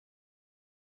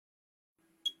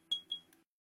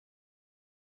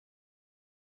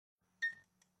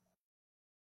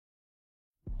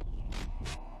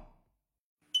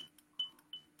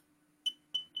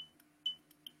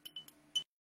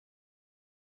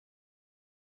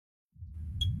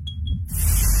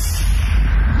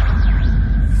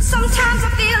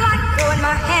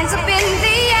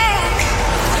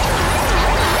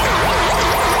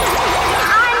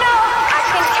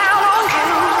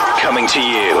to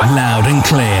you loud and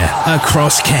clear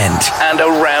across Kent and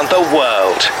around the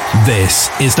world. This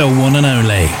is the one and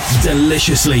only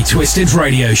Deliciously Twisted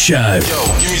Radio Show. Yo,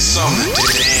 give me something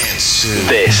to dance to.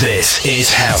 This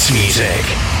is house music.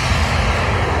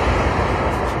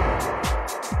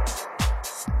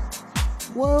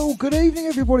 Well, good evening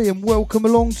everybody and welcome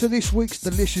along to this week's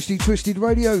Deliciously Twisted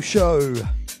Radio Show.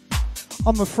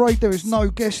 I'm afraid there is no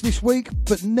guest this week,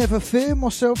 but never fear,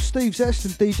 myself, Steve Zest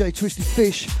and DJ Twisted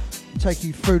Fish take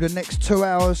you through the next 2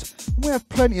 hours. And we have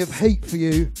plenty of heat for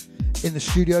you in the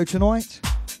studio tonight,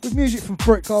 with music from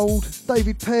Brett Gold,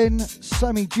 David Penn,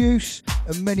 Sammy Juice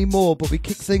and many more, but we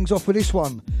kick things off with this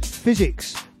one,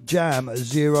 Physics Jam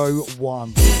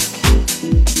 01.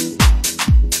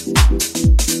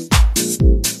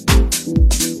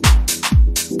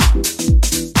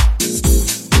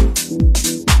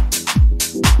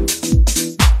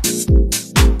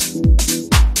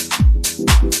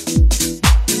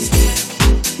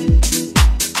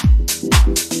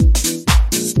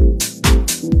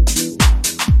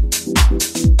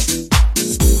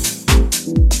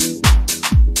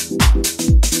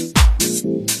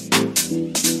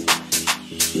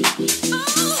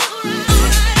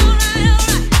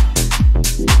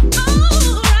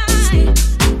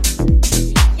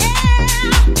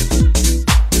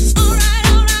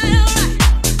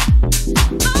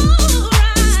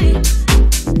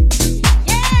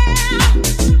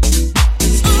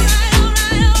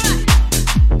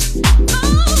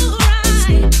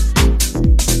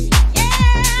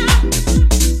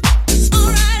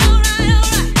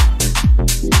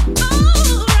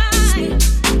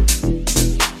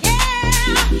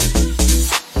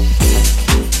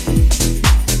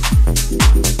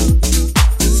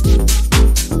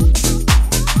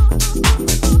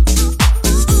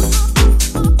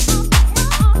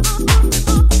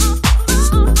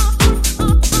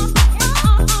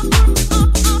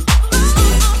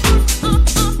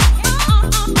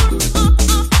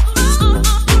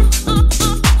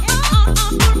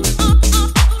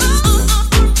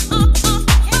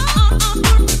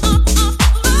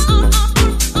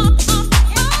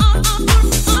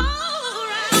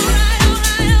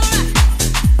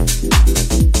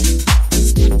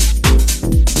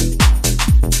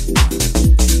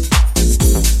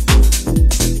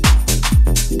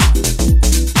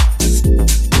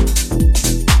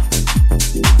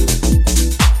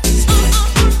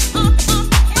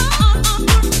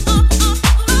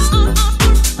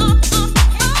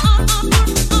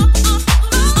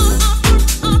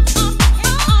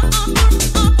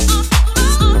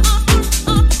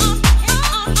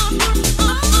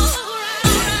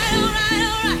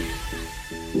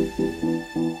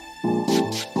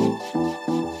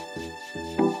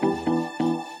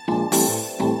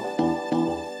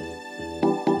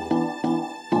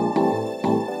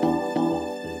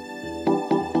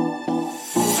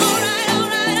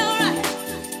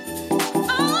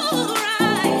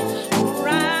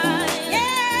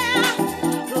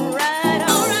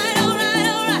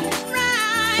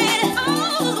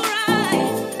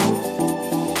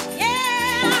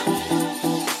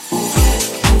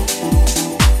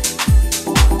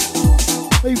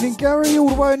 Gary, all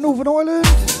the way in Northern Ireland.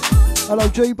 Hello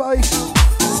G-Bass.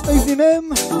 Evening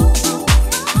M.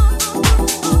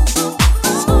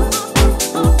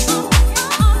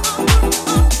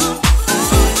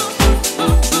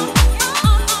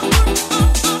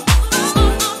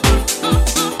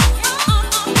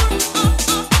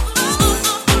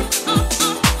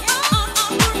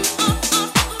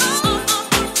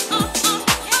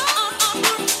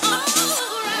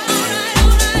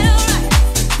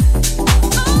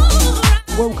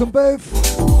 Welcome, Bev.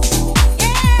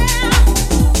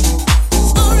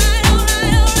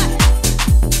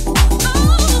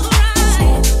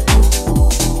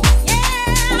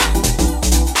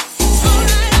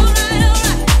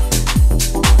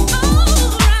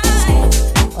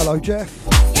 Hello, Jeff.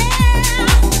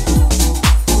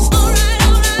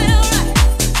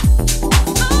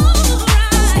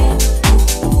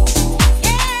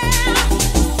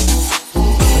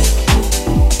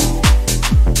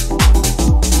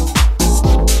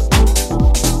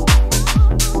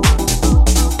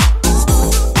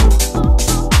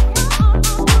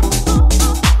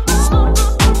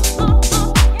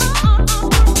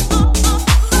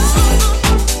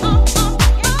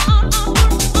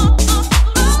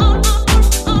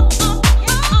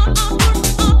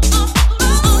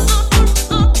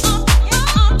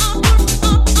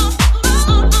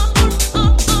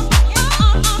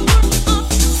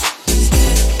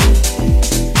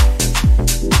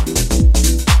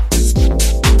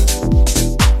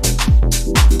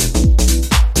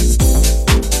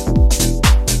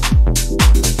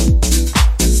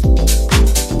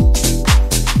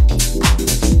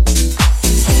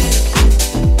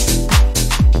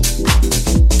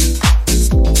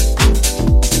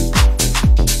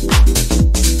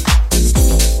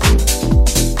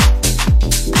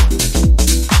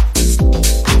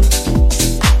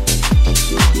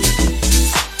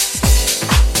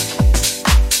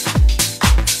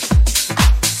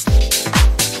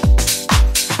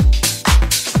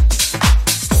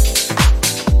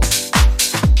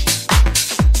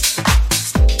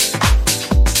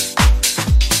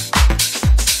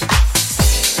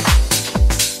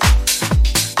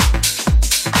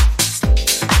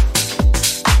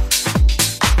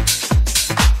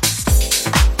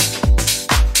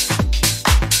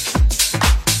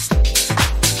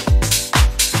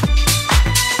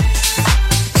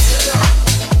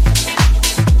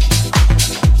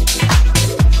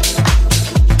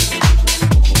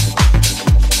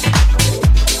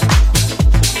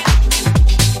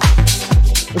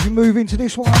 we move into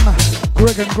this one,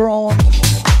 Greg and Grant,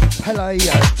 Pele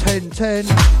at 1010.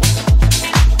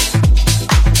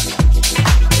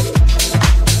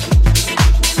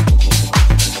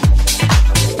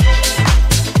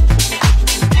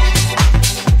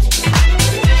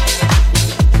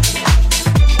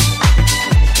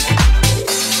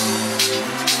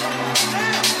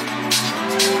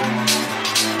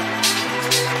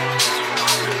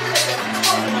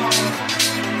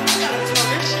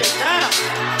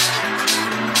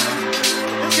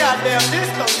 Goddamn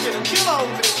disco get a kilo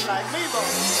bitch like me, bro.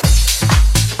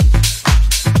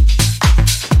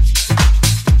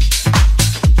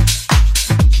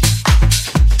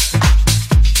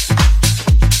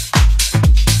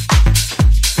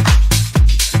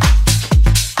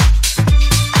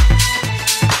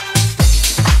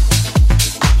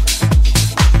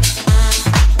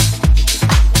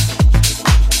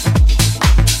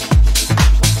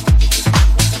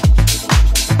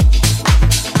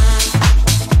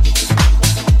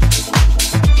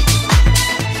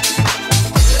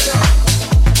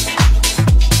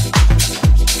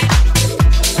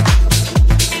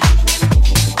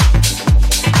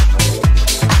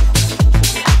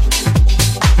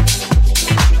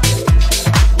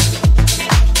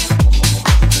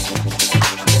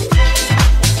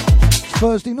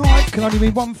 Thursday night can only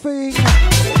mean one thing: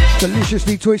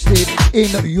 Deliciously Twisted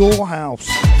in your house.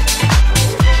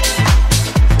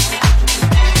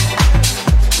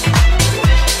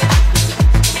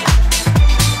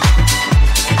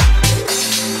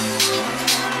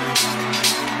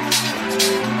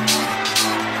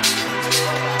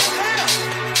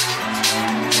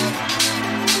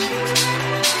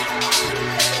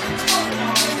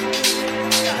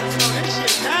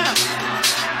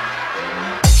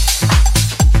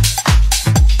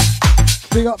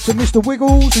 Big up to Mr.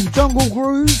 Wiggles and Jungle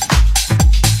Groove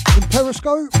in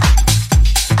Periscope.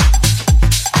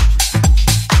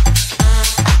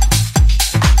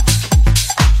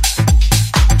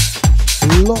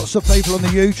 Lots of people on the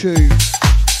YouTube.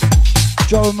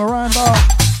 Joe and Miranda,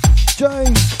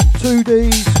 James,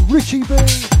 2Ds, Richie B,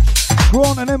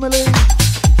 Grant and Emily,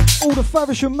 all the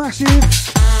Faversham Massive.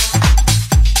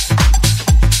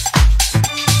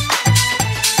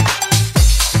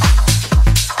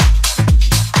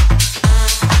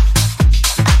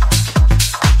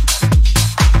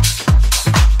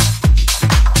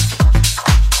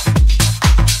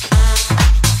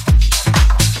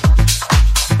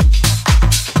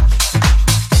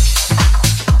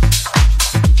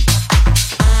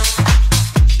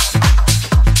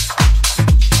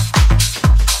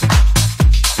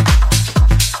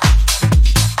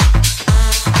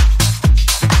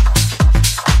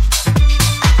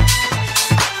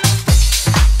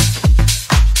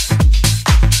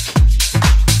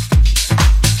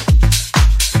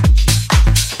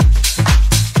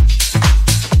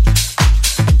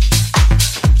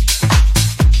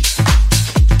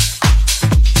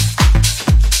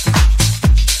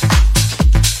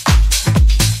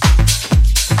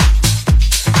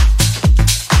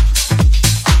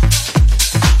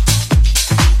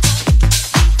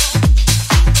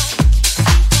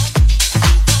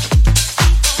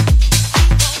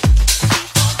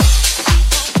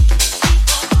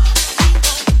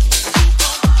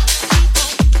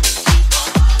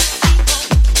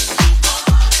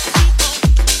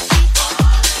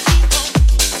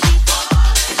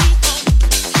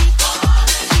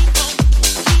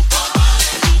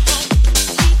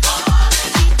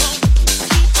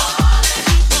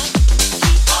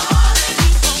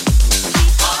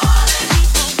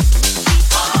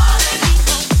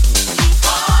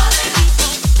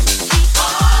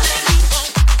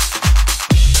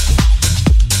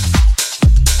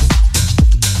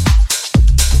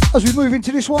 As we move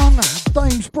into this one,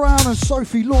 Dames Brown and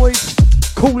Sophie Lloyd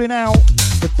calling out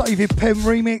the David Penn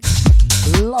remix.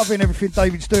 Loving everything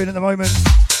David's doing at the moment.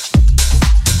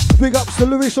 Big ups to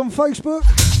Lewis on Facebook.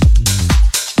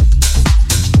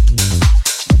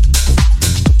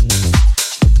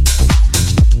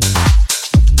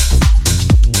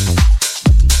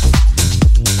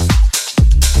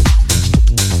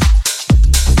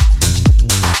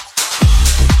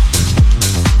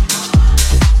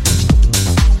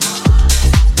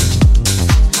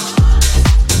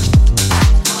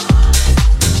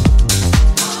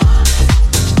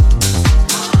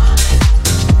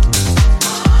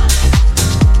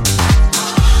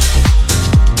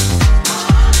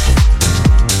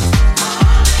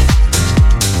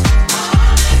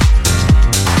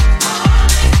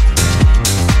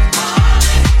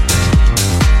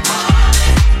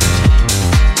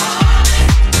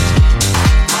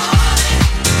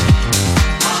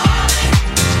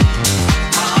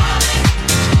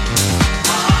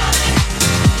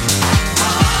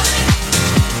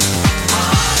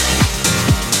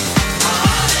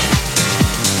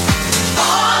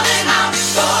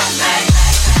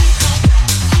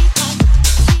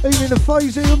 evening to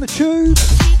Fazy on the tube.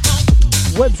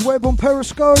 Webb's Web on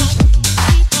Periscope.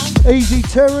 Easy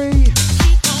Terry.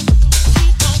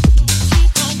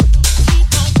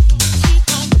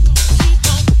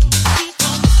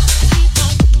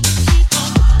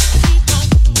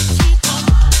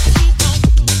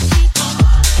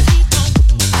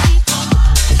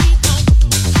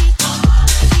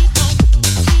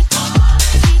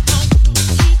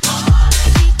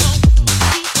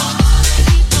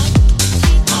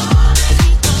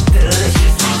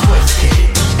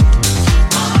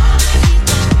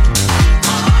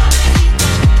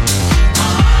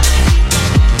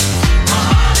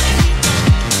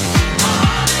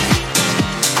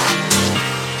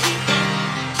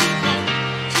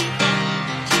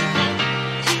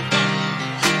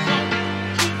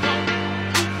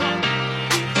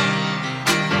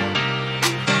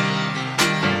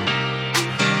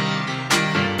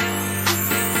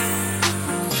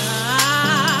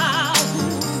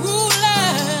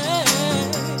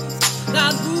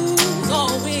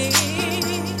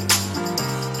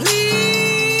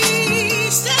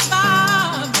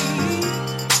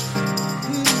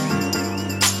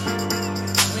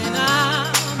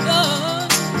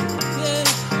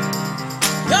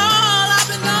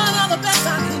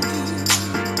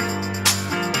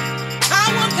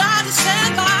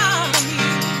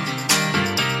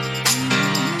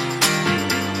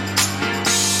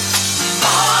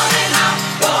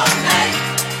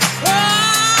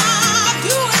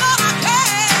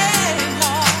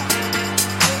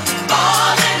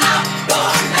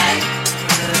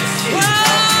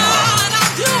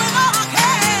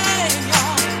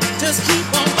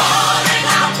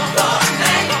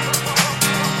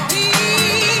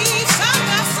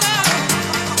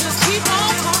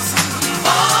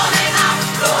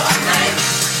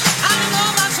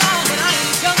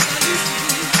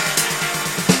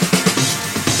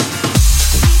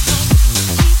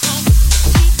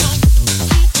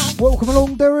 Welcome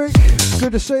along, Derek.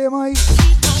 Good to see you, mate.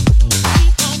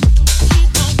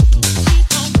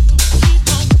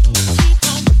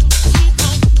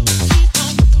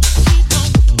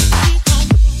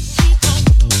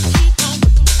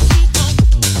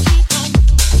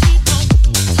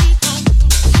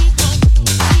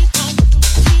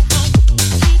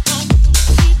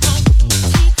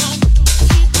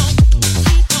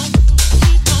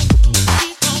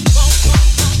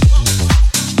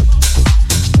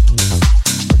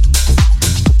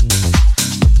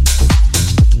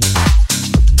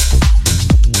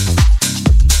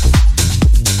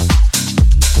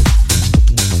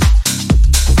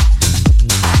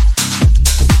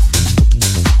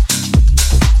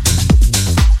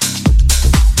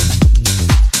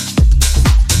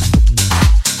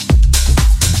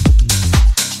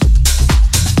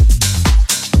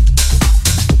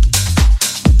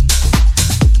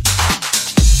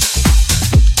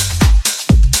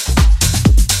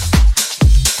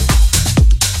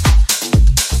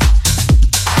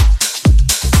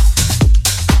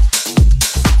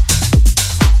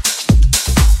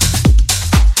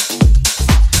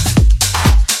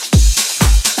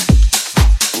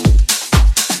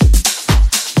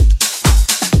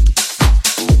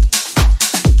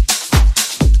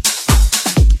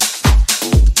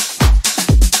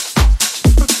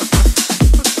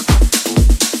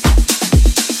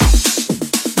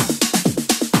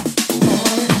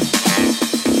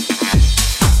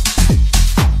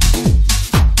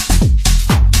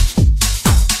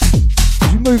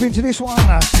 Into this one,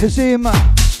 Kazim,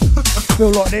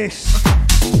 feel like this,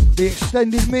 the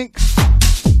extended mix.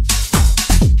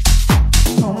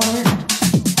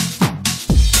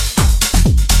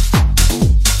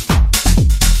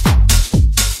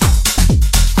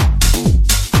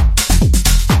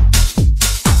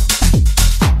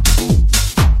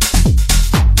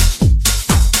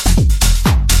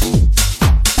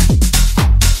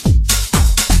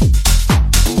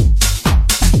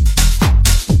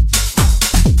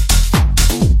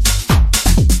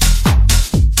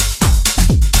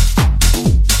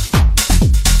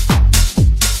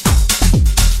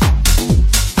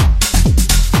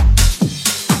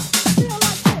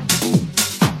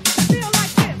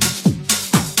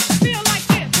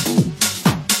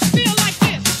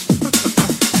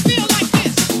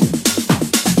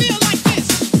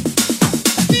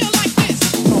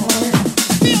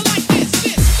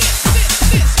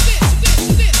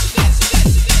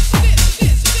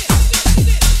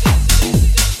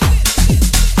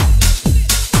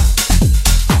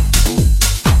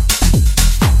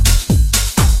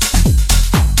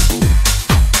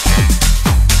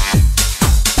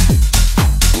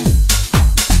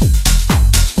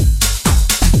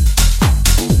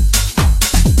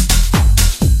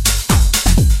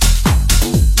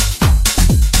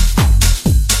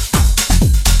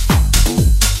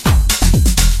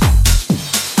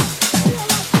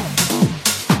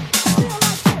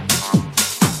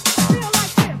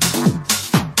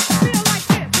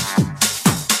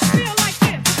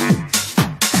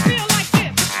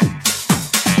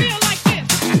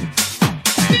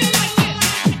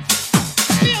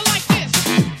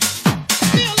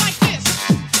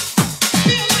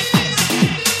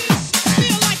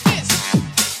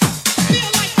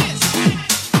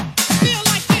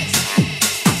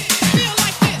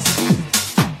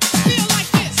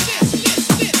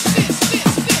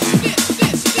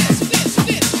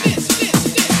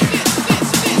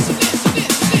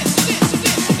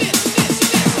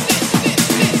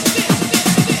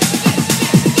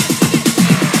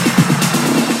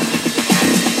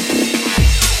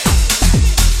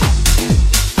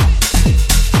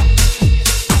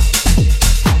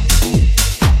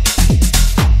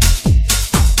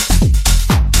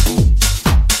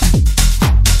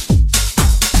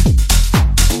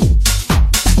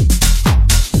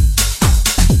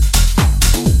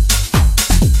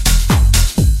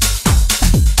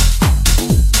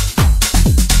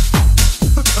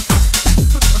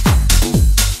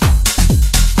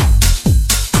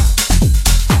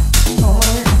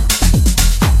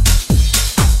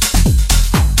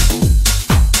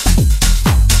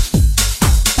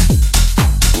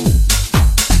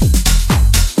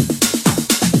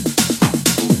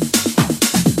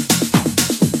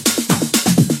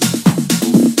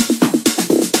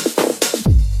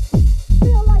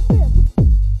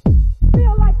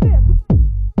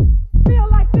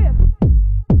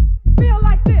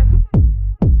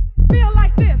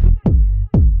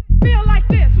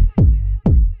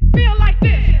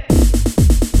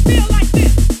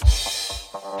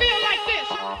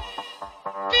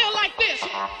 Feel like this.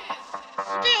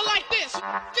 Feel like this. Feel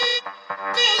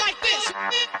like this.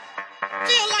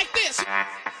 Feel like this. Feel like this.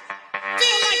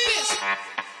 Feel like this.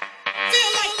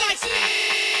 Feel like this.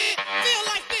 Feel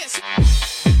like this.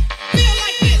 Feel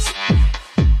like this. Feel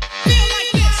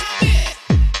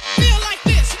like this. Feel like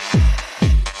this.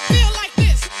 Feel like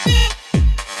this.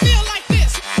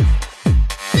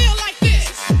 Feel like this. Feel like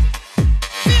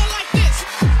this.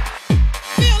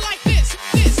 Feel like this. This.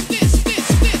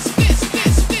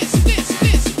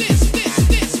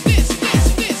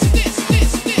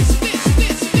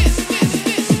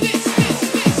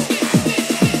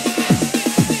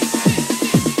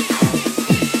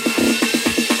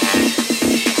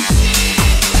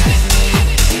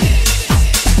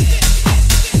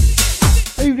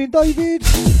 Evening, David.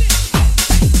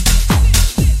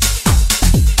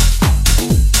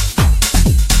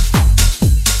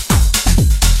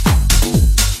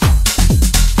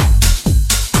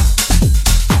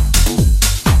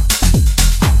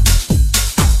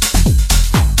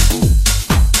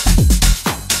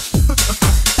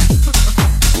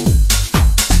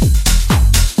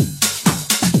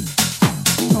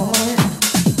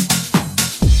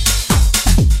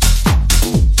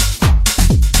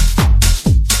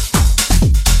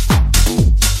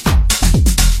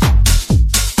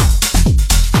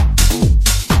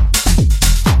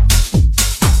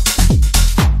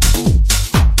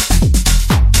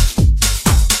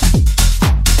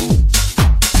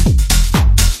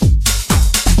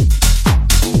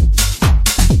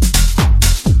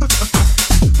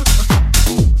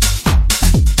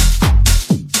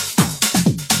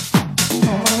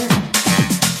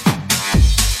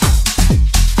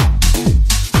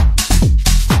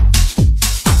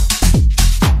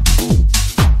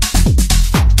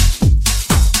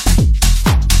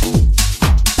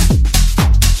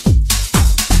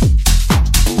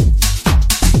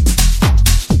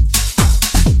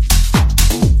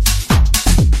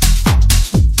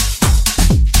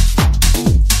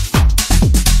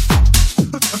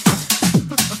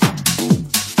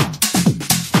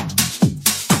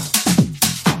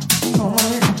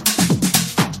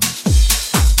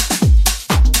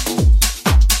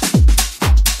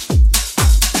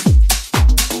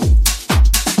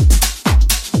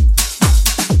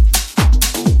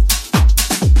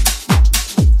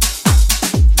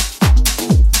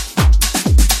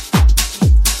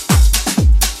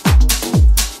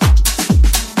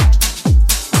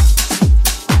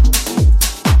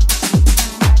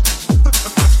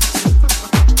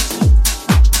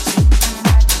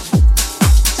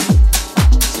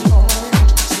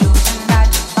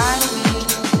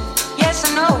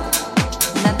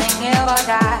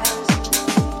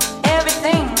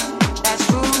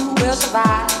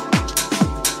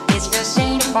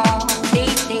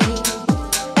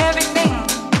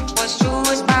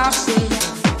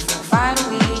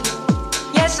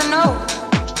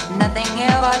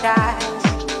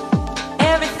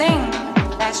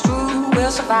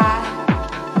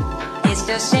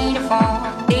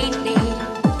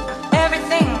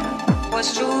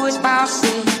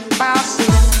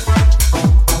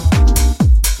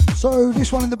 So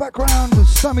this one in the background,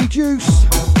 Sammy Juice,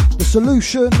 The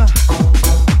Solution,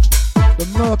 the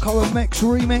Mirko and Mex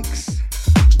remix.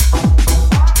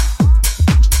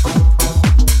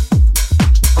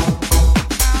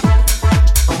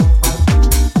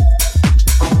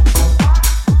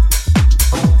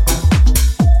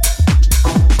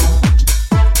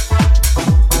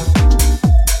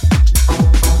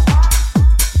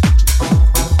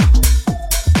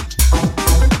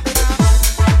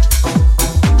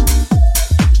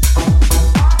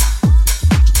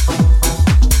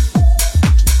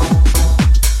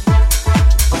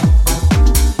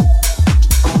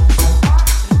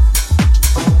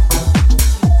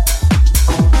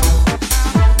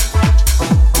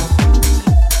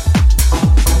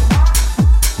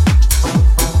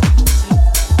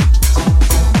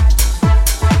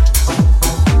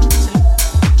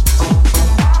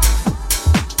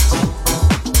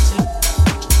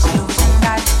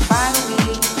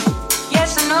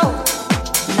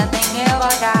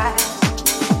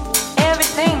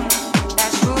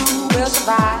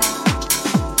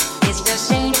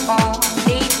 Bouncy.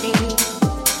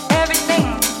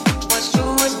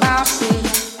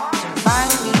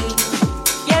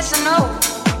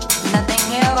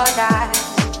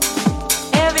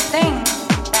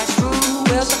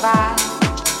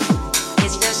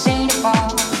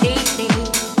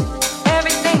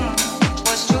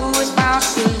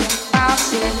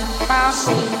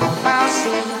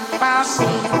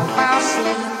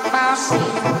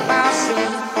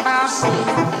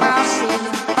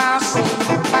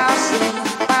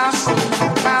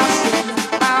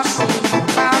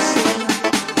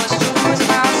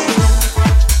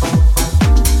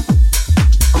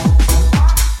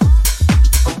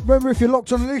 Remember, if you're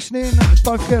locked on and listening,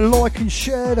 don't forget to like and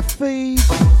share the feed.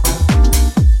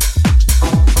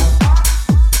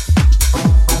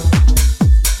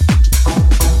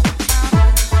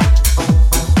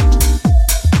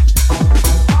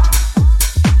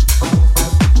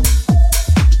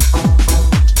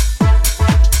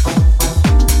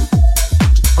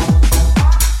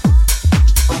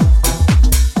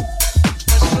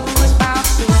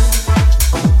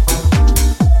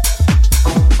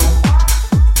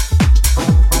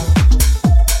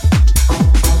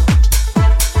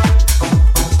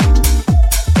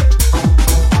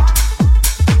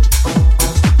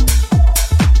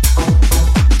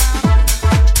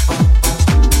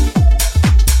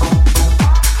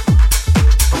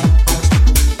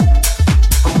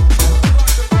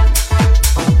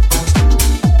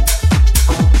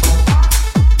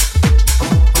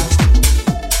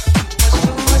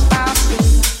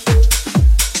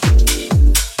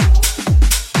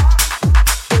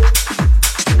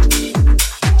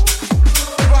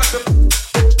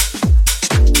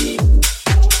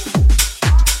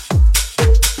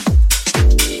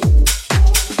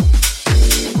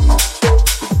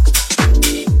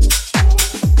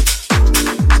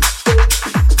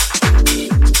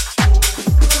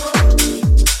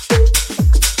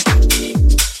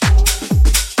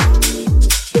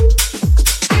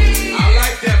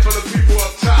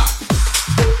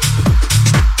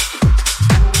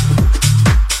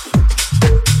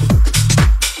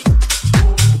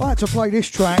 To play this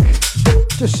track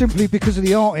just simply because of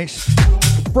the artist,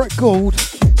 Brett Gould,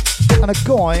 and a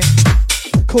guy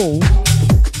called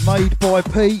Made by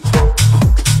Pete.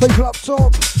 People up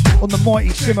top on the mighty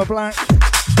Simmer Black.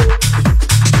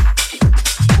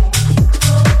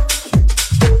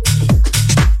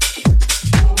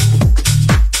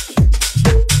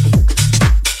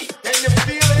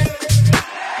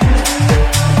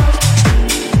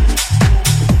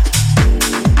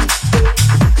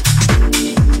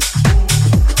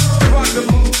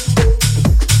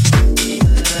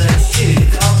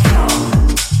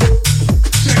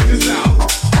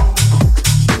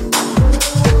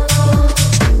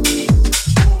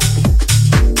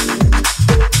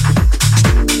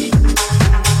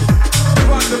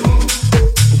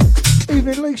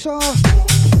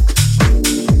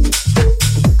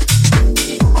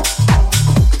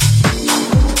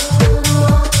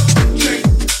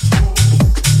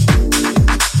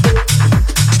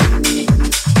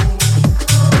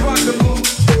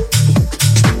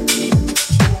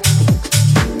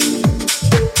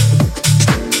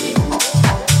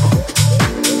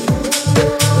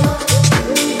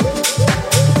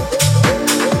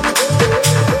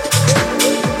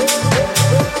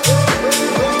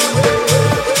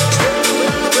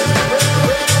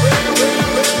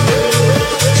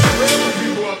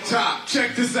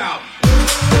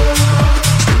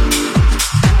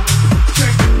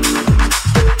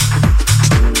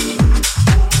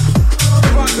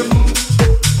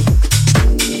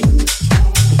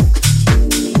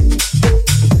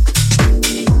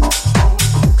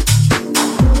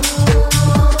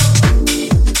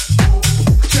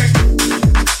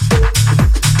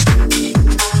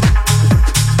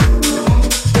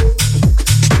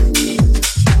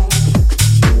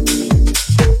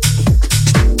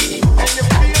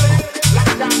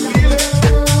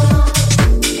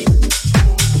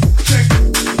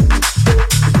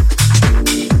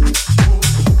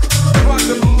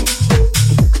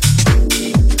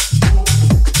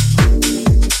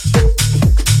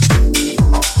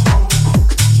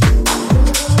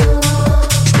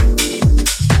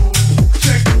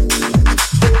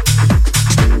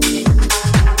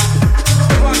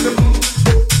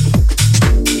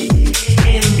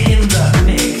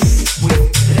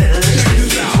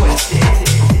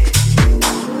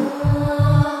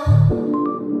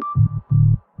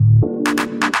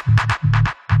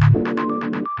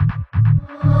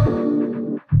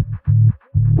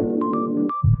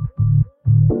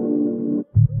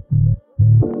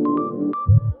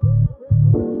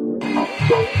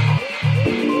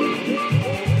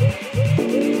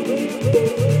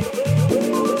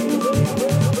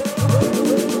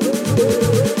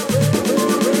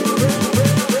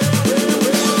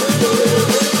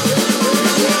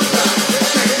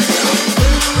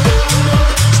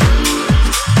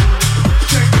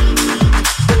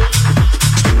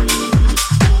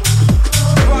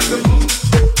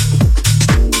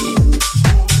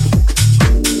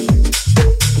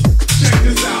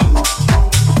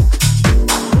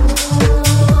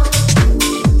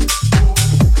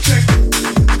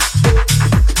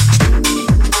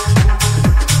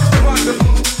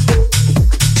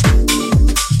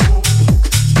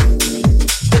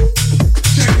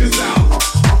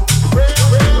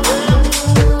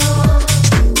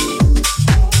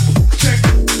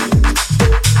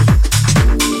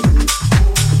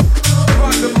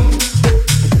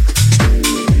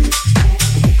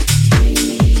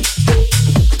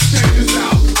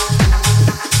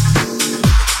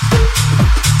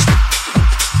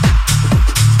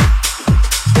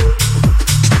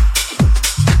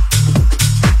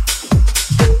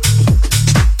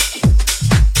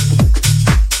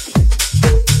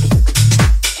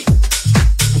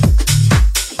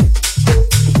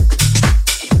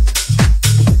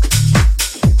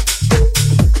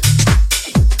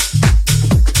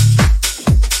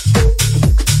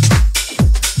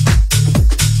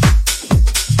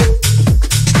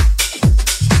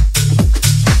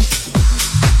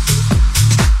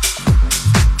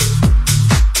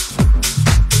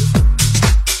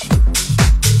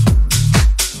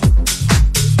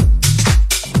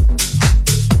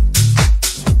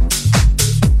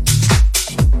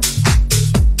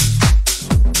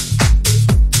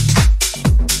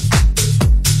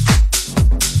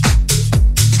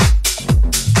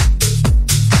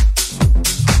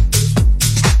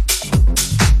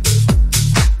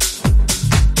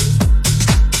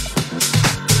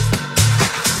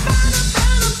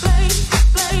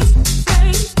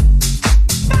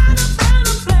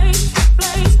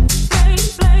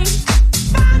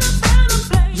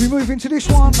 groove into this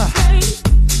one.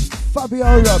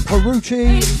 Fabio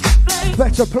Perucci,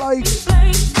 Better Place.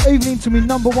 Evening to me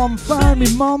number one fan, me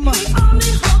mum.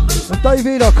 And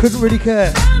David, I couldn't really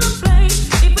care.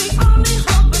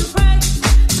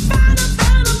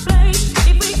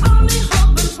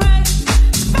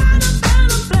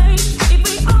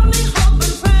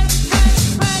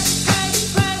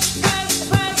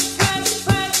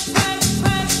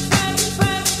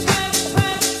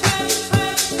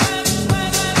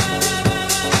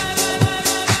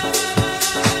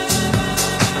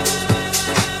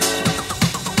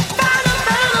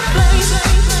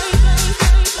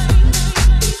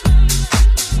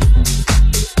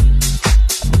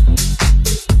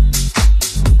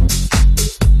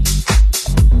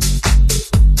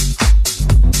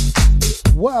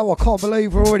 Wow, I can't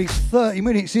believe we're already 30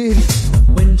 minutes in.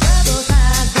 When trouble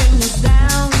tides bring us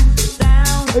down,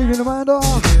 down. Evening, Amanda.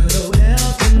 You're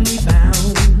helping me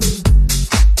bound.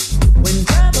 When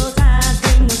trouble tides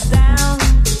bring us down,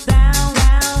 down,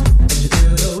 down.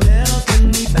 You're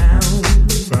helping me bound.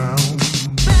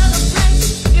 Better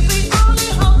place if we only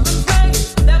hope and pray.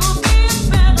 There will be a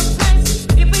better place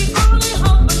if we only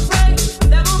hope and pray.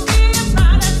 There will be a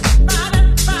brighter, brighter,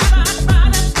 brighter,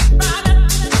 brighter, brighter.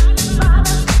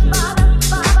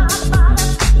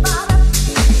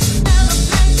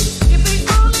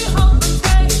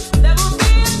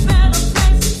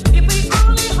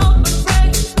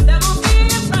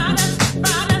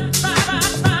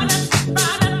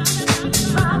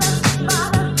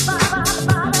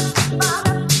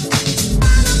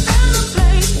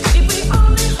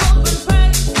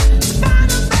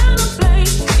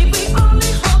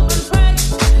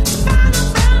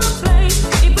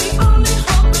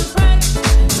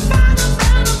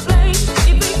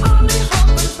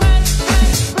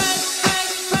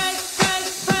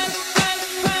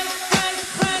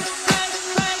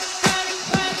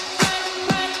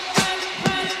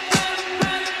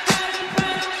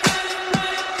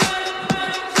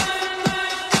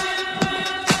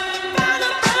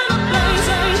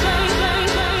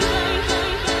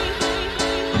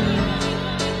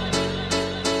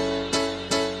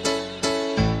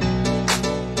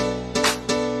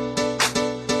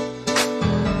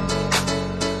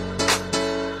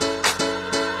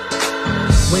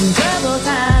 When trouble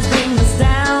tides bring us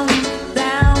down,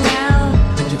 down, down,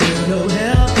 and you feel no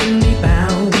helping me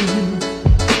bound.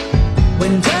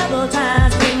 When trouble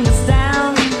tides bring us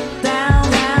down,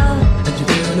 down, down, and you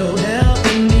feel no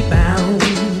helping me bound.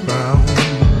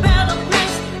 Better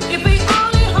place if we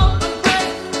only hope and pray.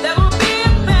 There will be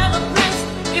a better place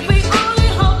if we only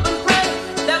hope and pray.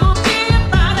 There will be a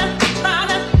brighter,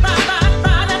 brighter, brighter, brighter,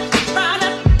 brighter, brighter,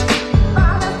 brighter,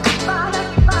 brighter, brighter.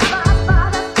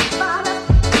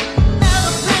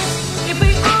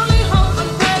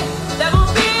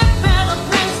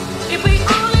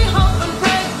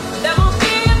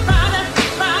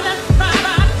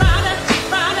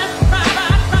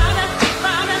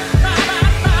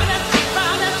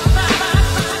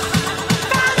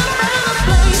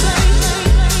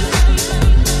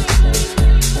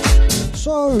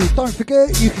 So, don't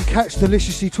forget, you can catch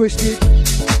Deliciously Twisted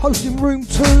hosting Room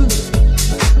 2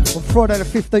 on Friday the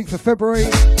 15th of February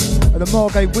at the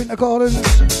Margate Winter Gardens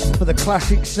for the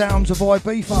classic sounds of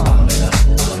Ibiza.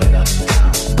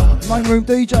 Main room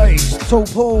DJs, Tall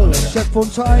Paul, Seb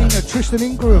Fontaine, Tristan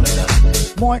Ingram,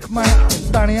 Mike Matt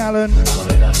and Danny Allen.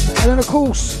 And then of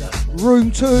course,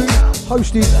 Room 2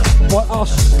 hosted by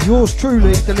us, yours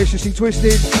truly, Deliciously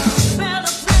Twisted.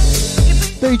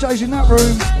 DJs in that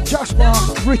room, Jasper,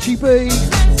 Richie B,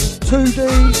 2D,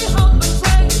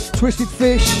 Twisted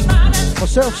Fish,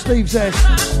 myself Steve Zest,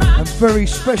 and very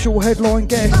special headline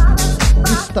guest,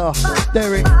 Mr.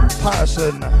 Derek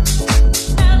Patterson.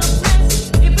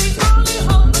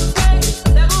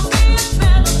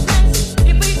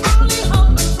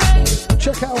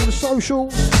 Check out all the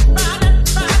socials.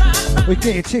 We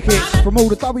get your tickets from all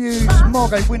the W's,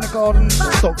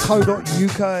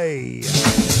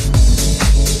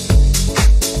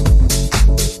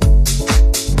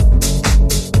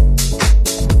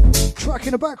 Track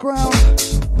in the background,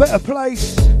 Better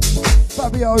Place,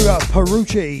 Fabio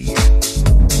Perucci.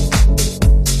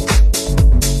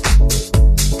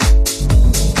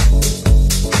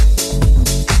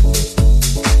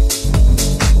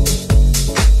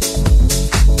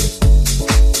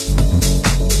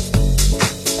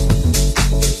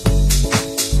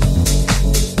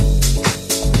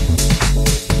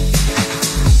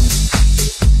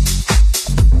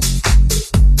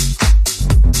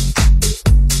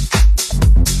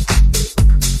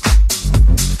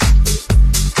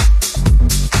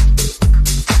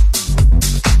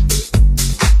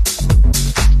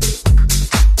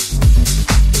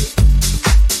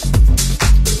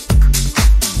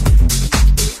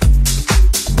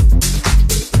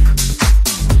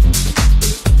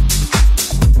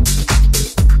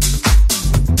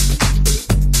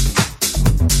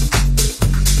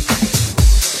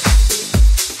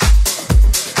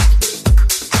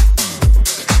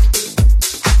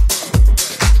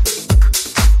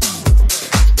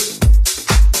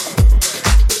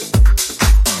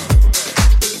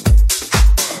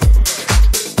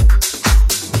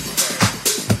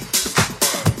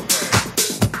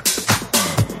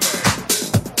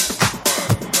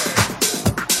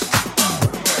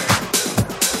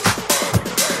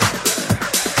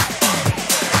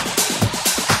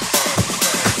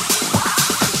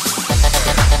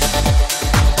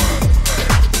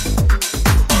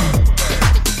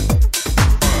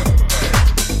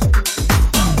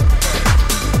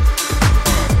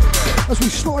 we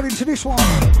slide into this one.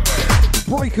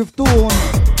 Break of Dawn,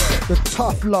 the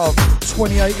Tough Love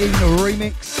 2018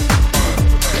 remix.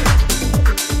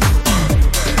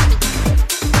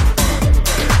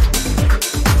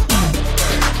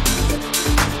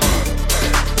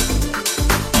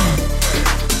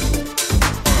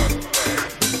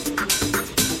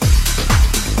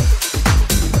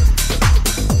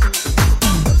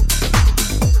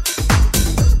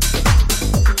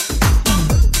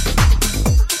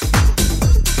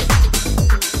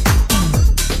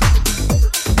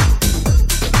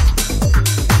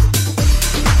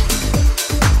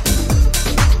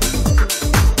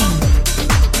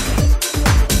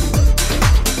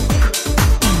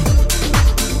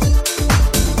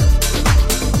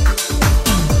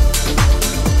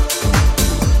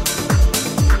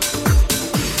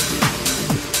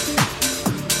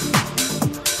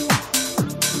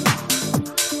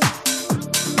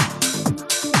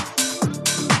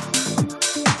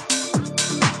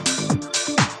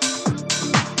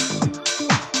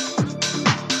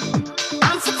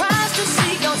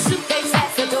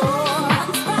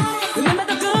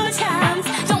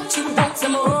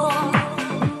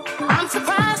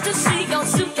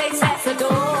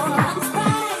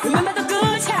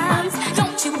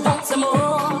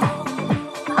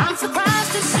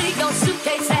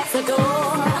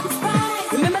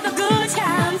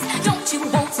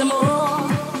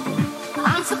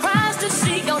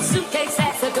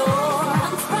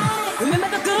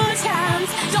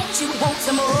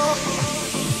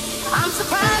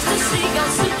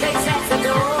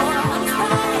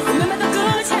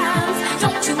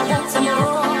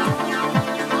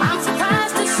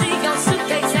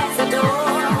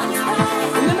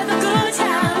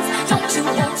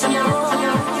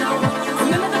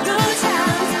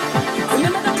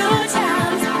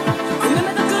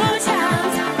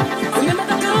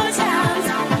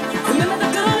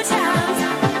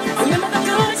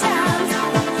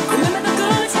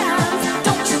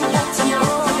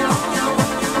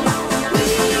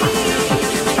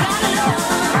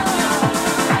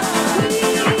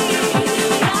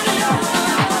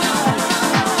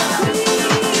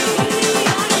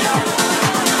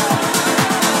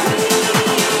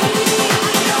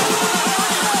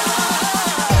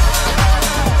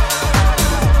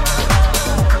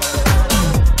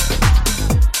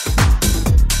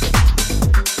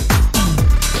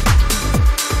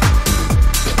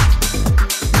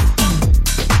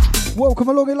 Welcome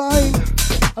along, Elaine.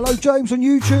 Hello, James on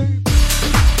YouTube.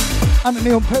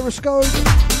 Anthony on Periscope.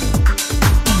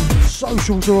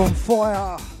 Socials are on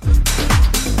fire.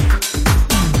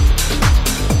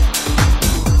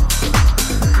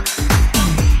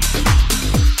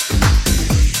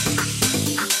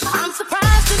 I'm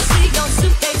surprised to see your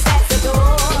suitcase at the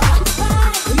door.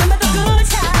 Remember the good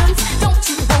times, don't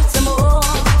you want some more?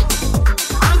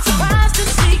 I'm surprised to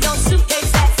see your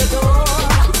suitcase at the door.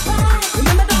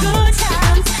 Remember the good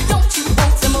times, don't you want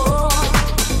some more?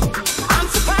 I'm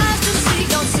surprised to see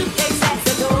your suitcase at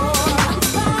the door.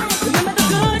 Remember the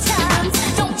good times,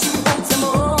 don't you want some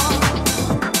more?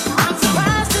 I'm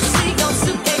surprised to see your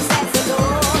suitcase at the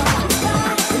door.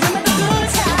 Remember the good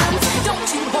times, don't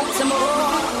you want some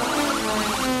more?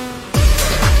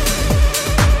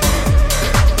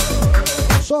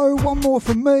 So, one more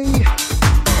from me.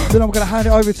 Then I'm going to hand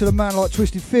it over to the man like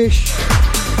Twisted Fish.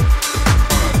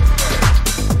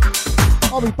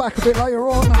 I'll be back a bit later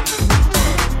on.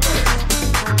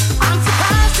 I'm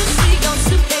surprised to see your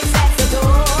suitcase at the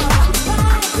door.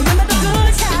 Remember the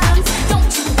good times,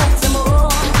 don't you want some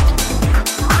more?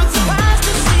 I'm surprised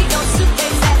to see your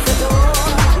suitcase at the door.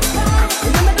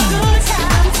 Remember the good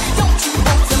times, don't you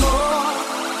want some more?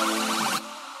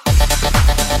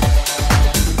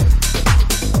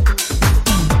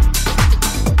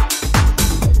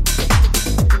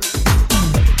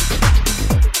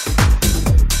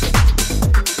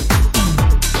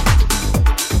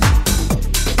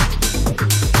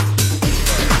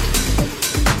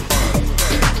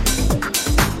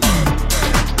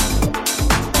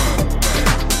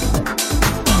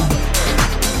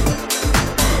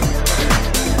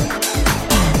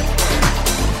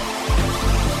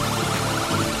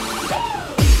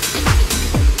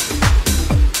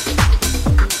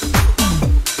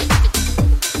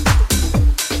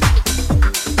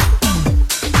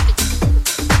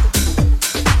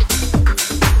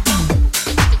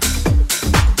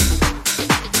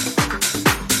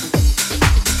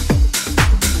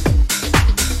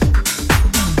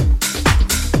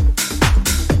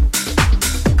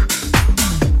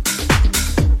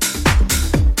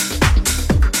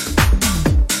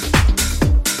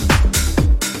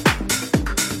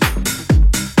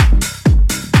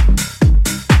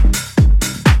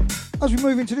 As we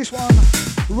move into this one,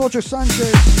 Roger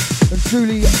Sanchez and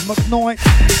Julie McKnight.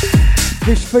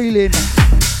 This Feeling,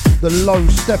 the Low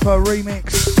Stepper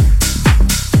remix.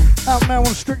 Out now on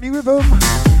Strictly Rhythm.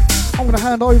 I'm going to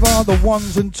hand over the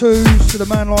ones and twos to the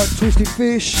man like Twisted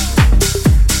Fish.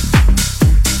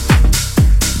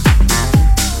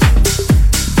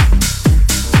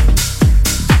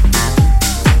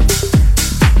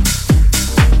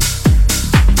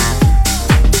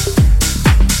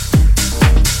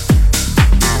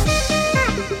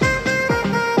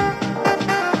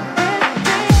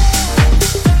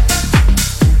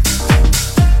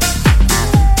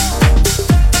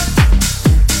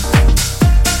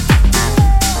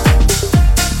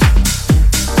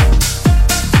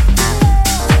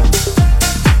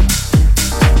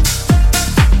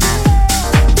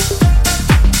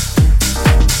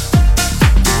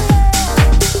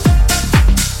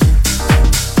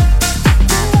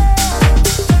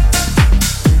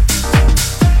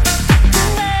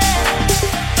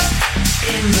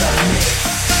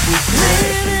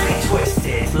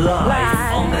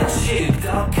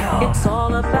 It's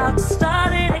all about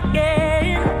starting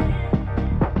again.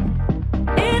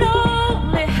 It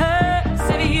only hurts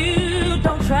if you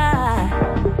don't try.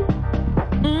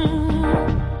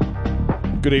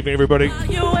 Good evening, everybody.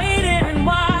 You're waiting and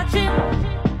watching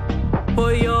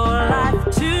for your life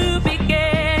to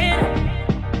begin.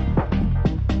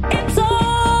 It's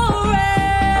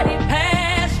already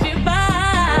passed you by.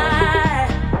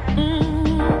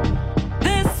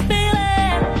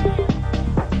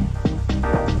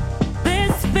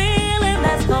 This feeling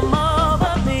that's come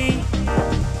over me.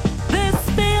 This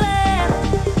feeling,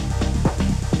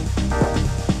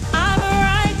 I'm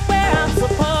right where I'm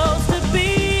supposed to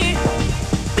be.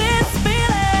 This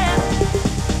feeling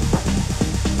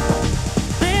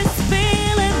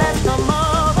that's come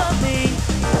over me.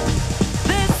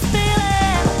 This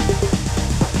feeling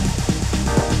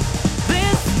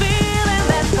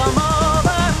that's come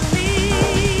over me.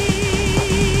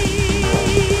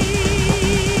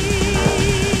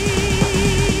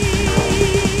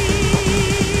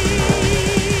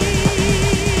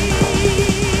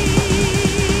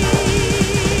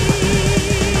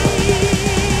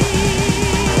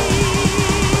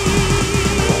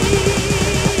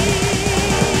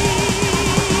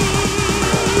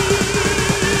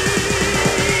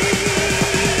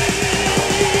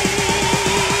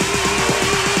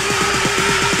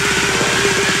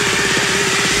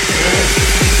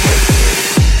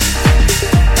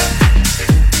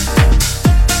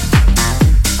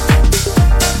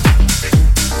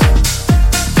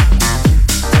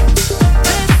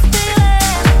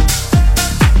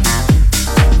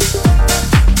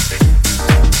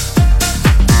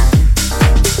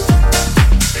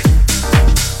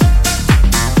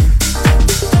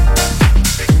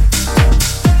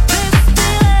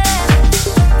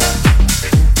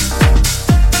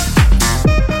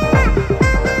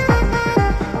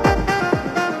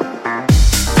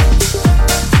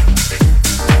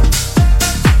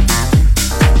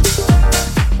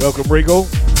 Welcome, Regal.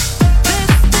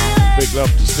 Big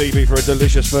love to Stevie for a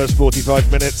delicious first 45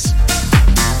 minutes.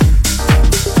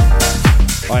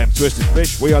 I am Twisted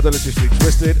Fish, we are Deliciously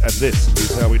Twisted, and this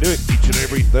is how we do it each and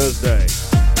every Thursday.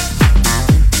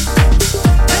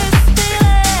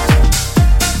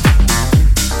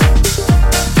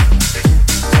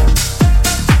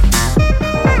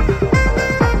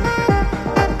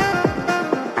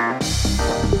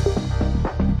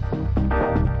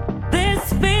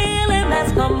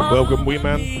 Welcome, Wee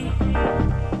Man.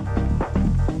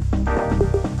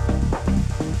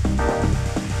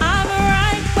 I'm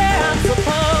right where I'm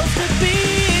supposed to be.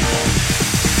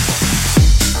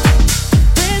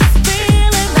 This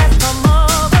feeling that's come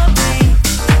over me.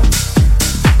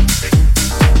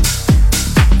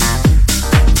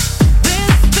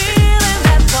 This feeling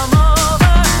that's come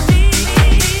over me.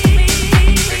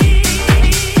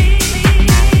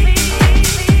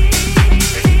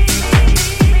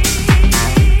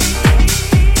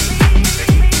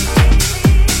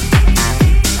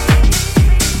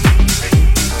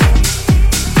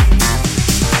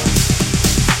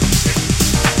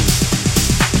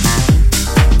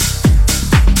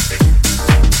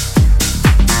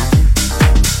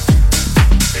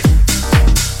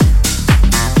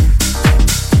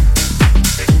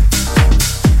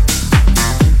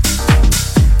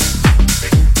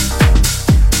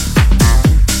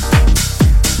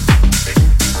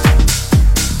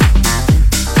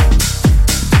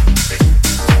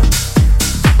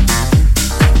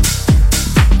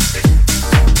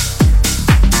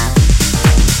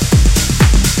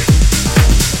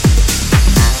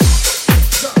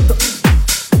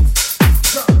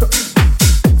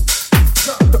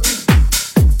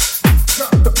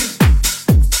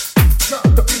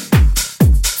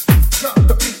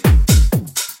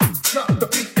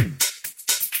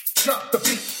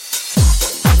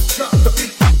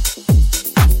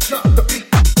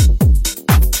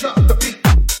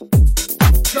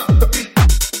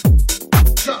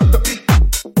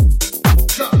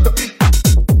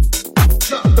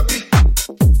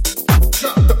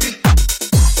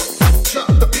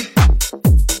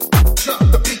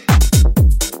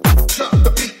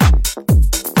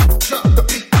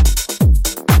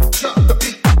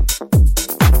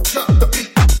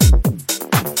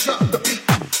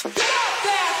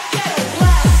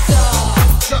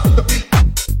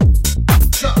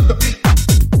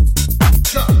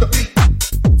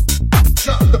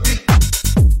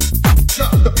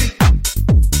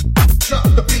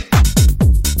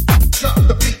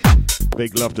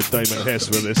 Big love to Damon Hess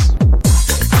for this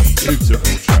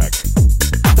beautiful track.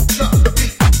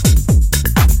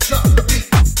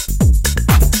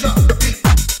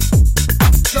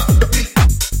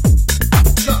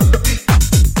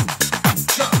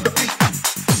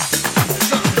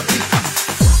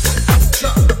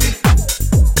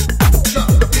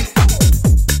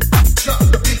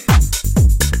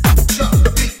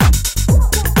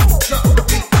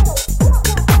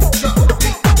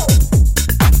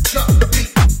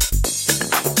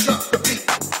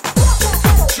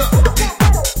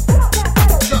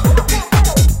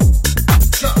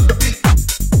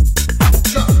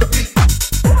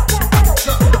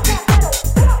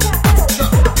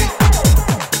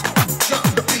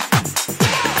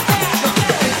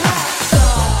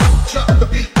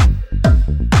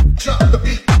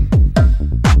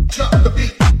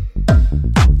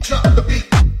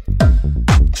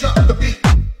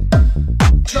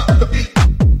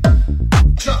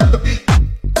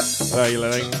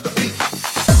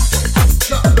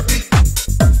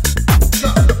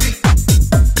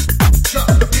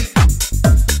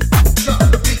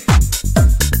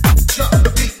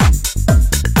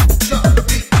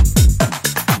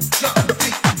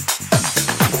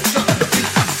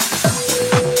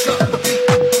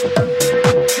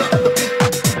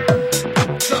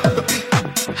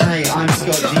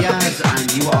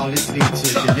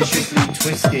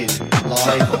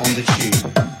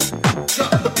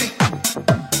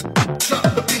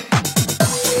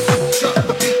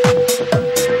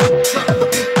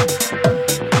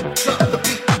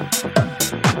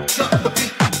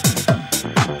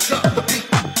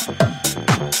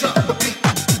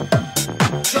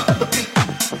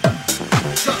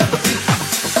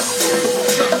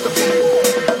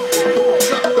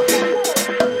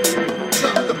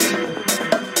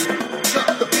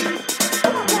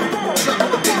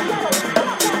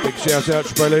 Shout out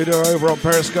to Preluder over on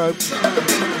Periscope.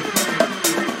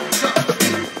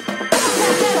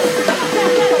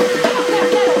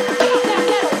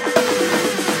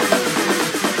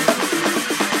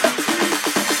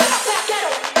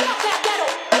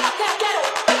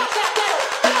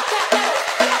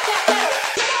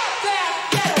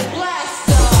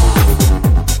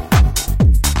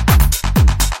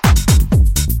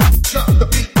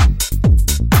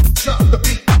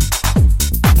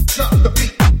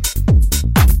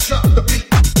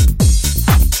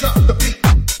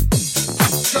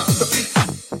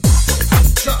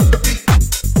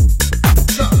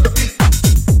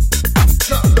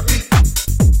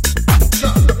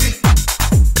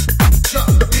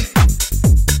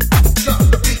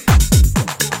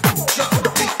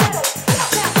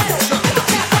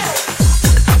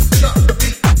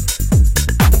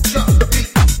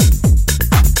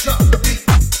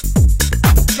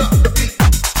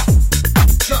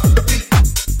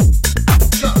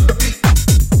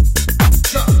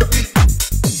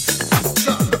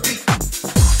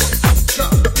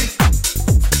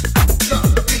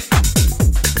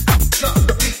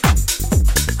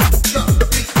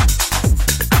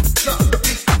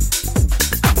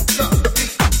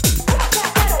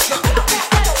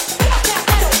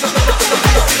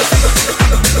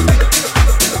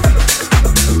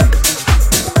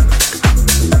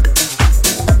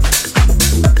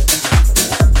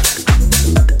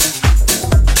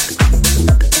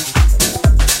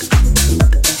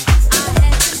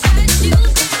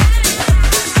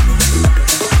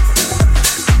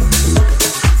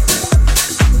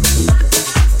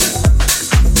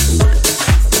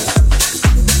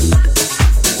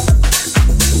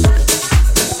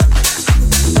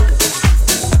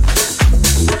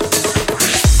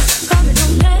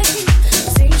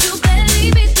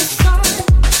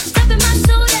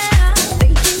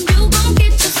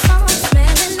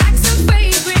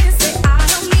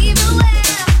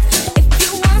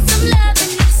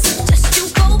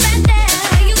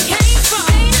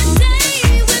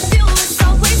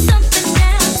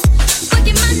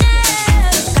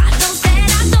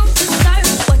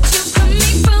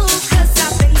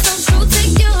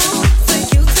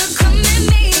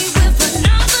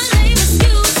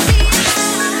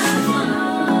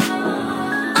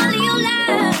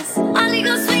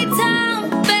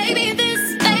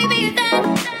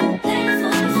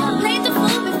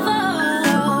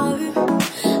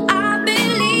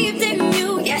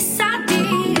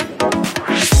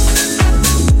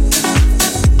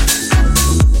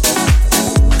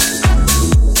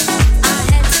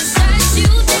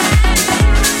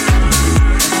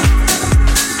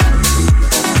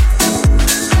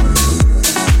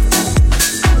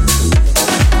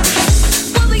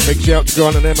 to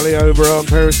Grant and Emily over on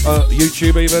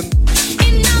YouTube even.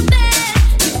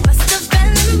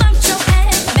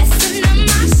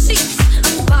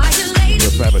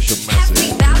 The Faversham Massive.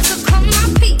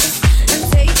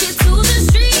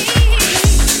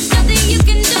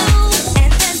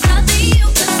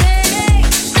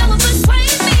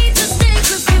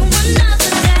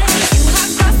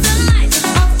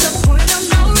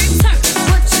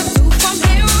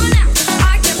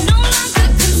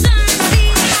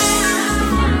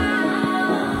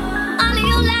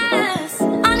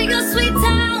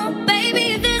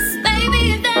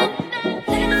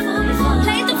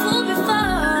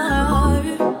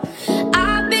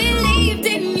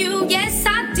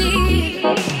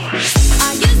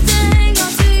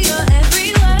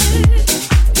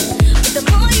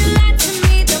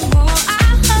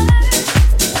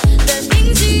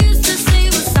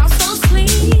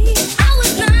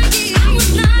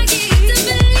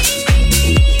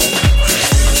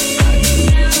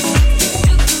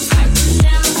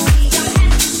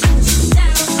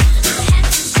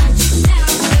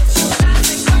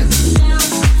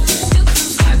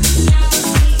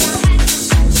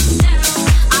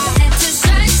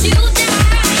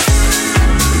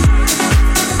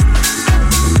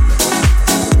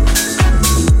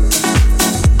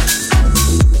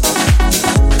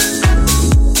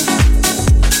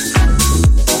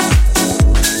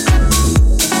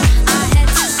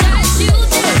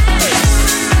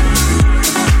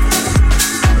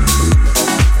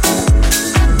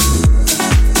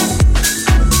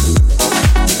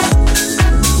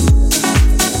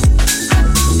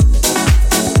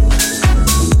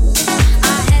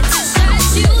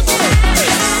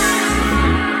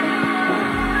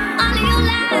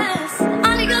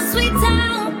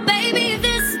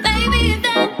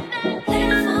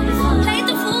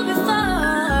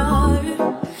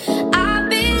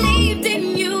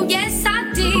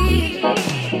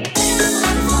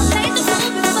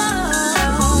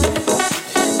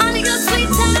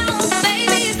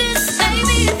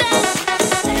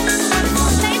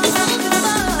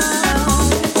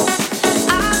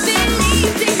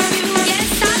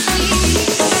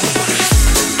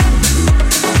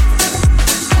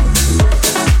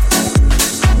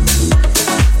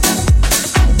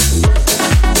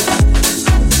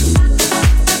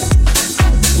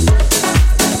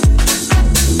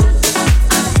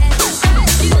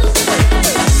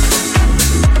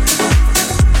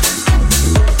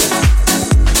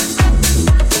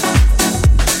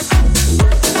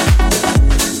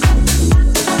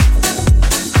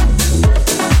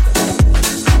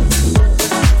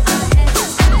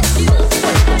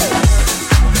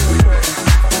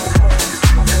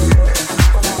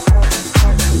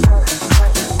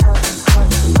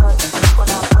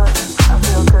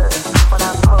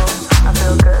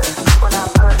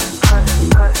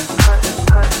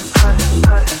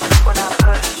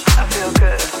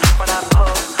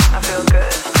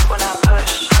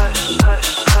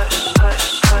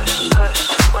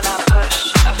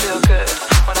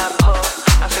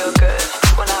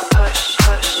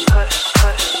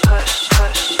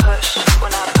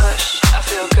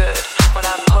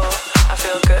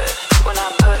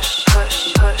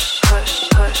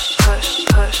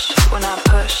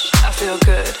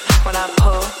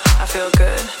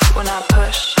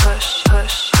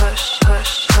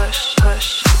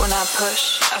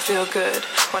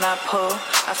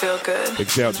 Big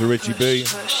shout to Richie B.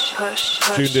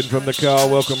 Tuned in from the car.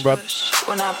 Welcome, bud.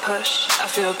 When I push, I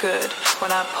feel good.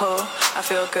 When I pull, I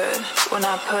feel good. When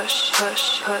I push,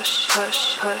 push, push,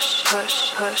 push, push,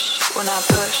 push, push. When I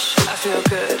push, I feel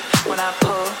good. When I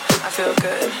pull, I feel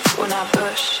good. When I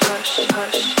push, push,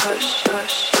 push, push,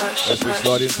 push, push. As we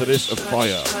slide into this, a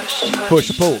fire.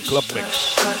 Push, pull, club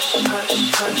mix. Push, push,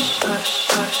 push,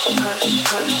 push, push,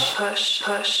 push, push, push,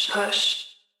 push, push.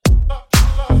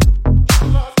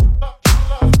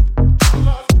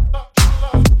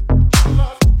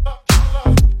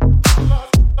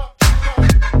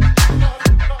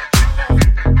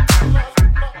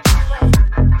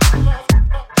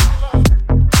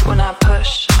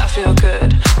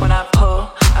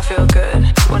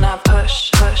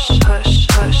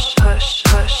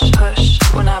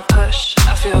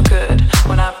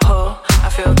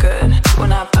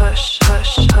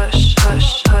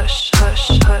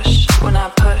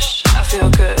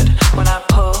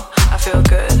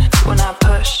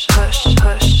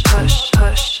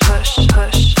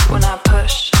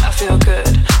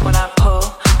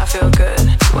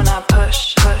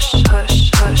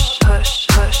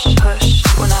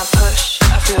 When I push,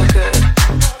 I feel good.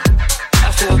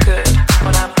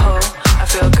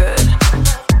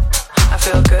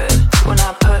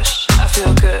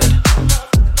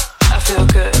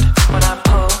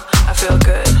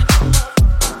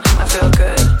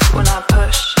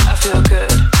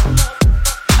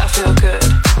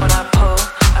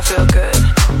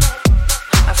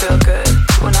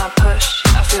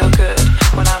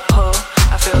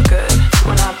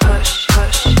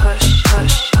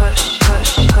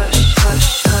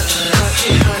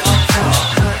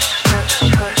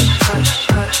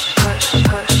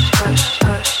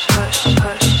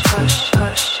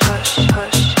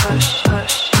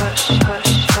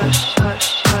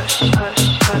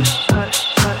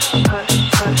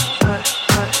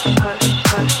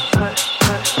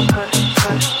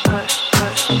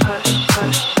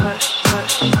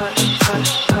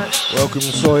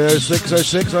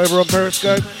 30606 over on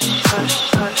Periscope.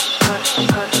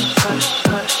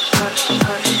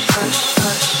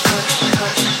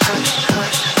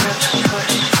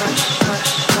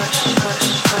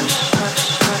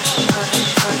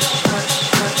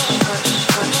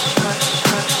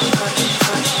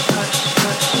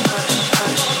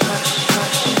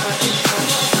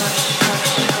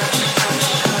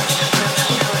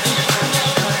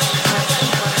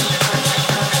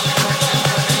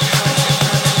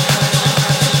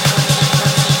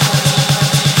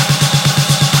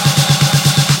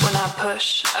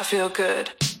 I feel good.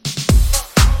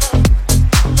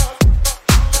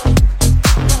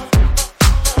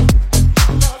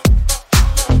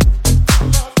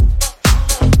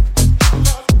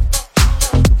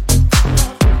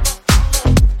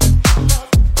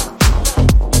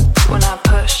 When I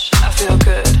push, I feel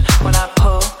good. When I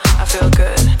pull, I feel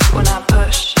good. When I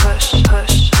push, push,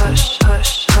 push, push,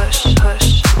 push, push,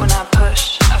 push. When I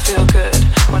push, I feel good.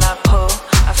 When I pull,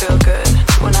 I feel good.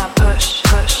 When I push,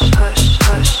 push, push,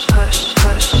 push, push,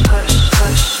 push, push,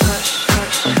 push, push.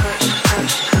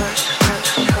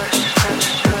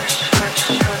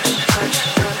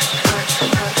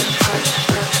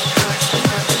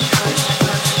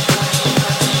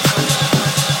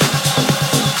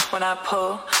 When I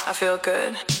pull, I feel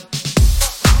good.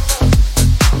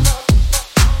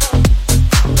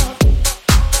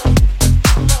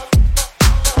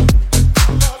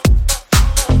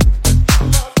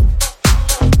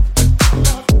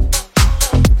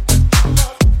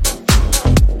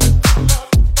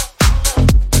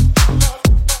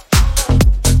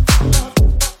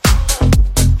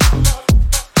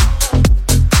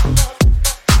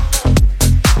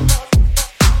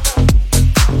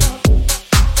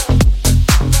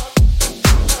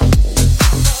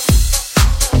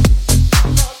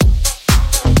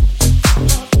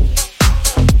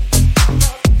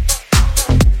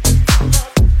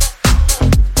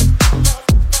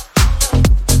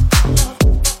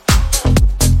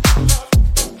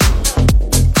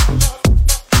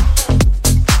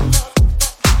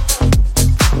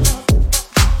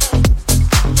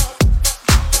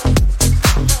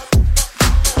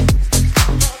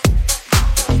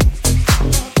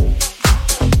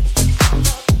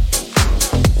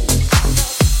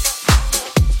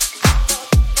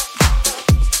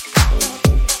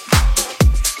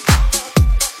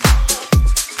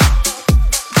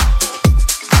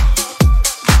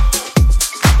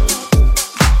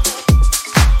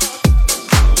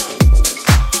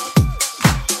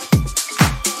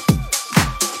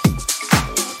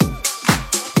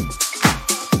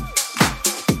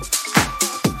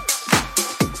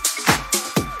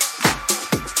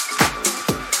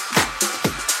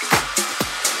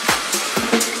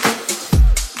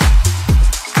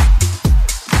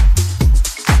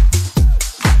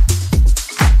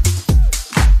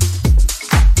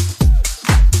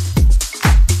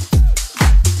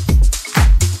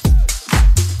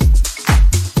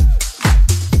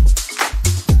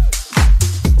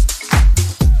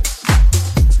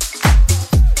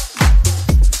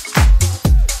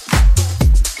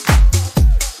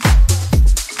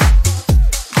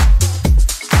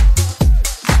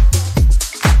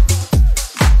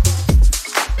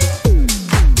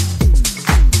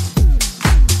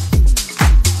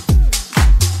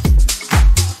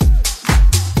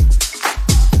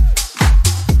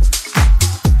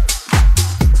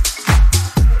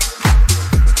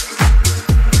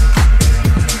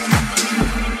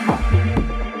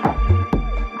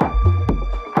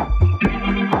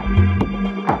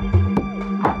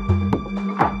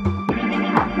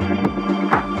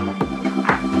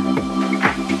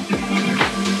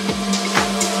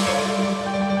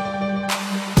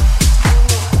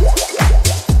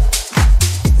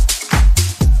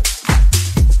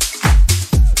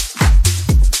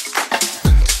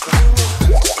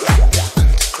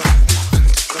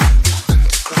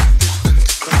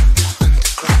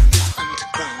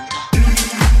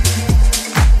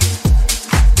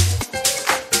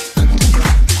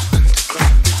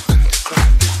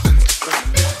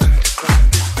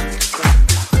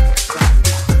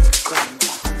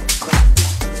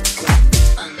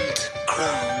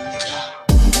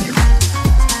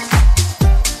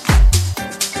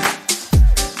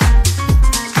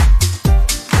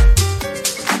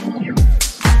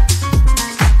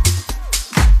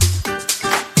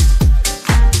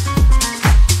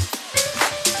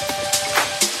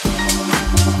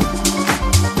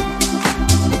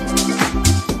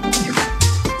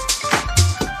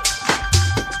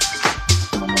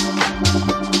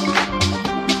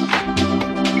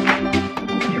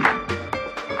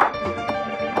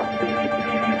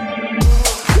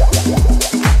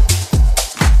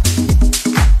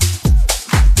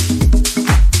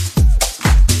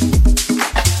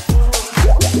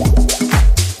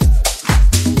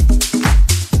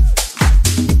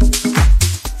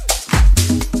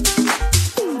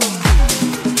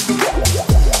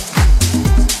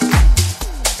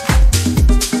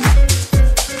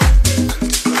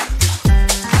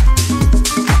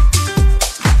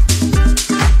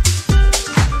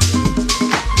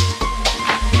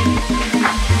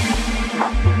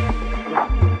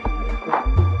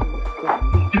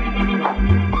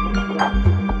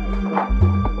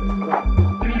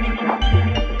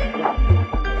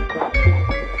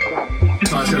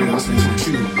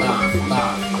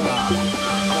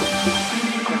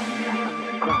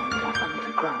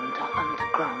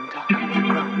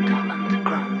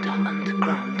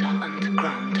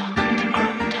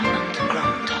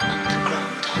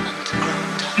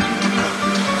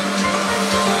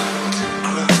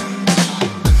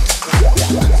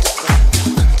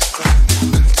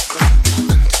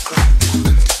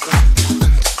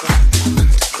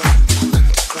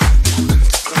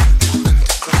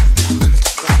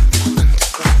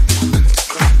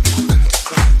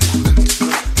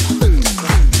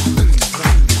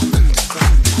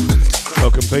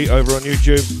 over on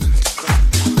YouTube.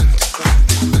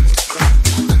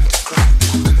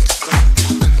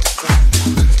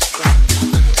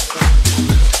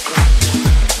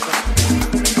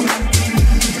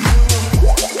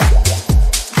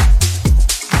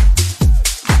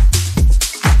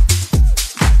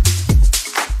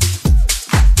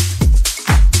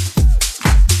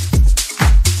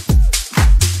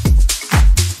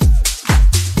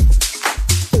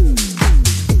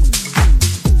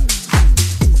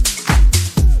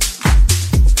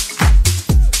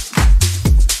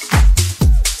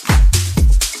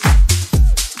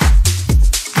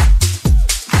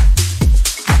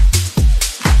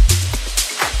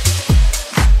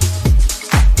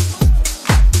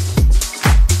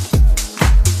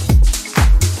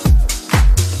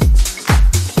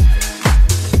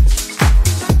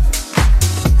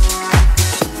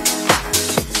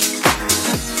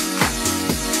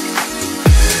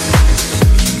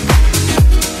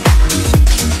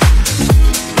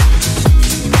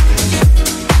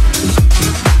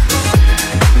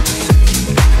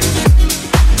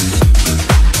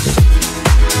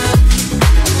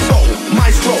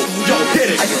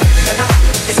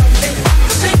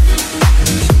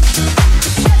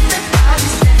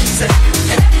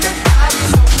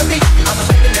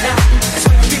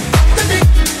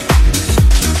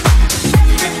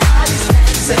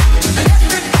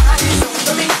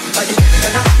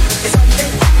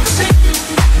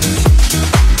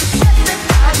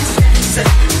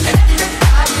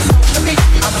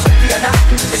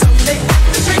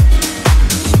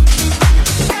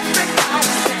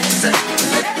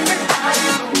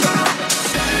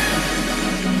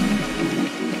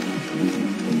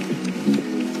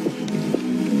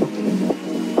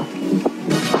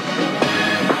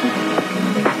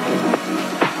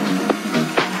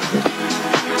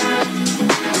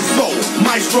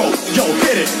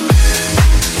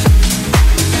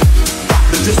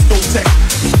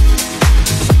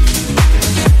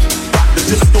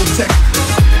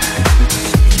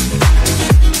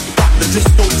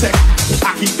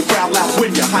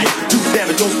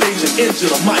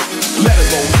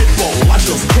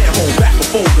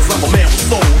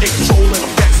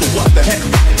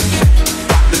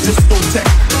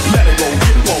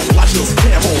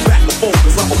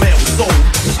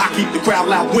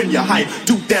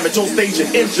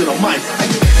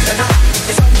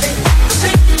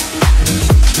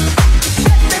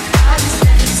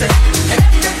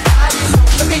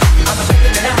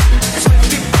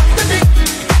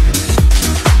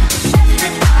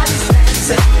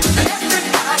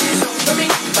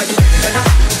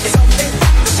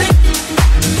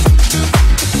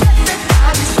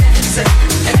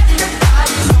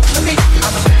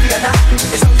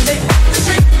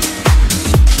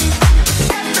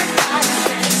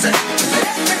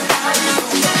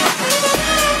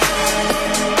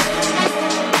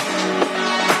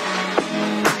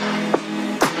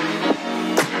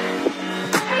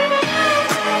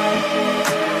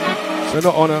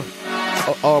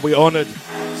 Are we honoured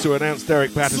to announce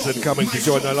Derek Patterson coming to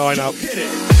join the lineup?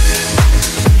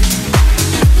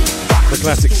 The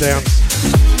classic sounds.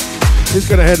 He's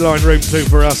going to headline room 2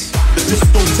 for us.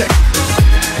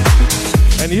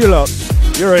 And you lot,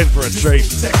 you're in for a treat.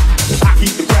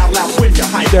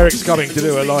 Derek's coming to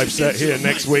do a live set here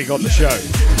next week on the show.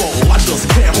 I just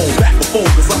can't hold back the phone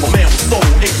cause I'm a man with soul.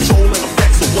 In control and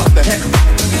effects, so what the heck?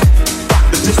 Rock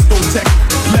the discotheque,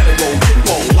 let it go, get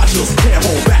roll. I just can't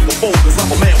hold back the phone cause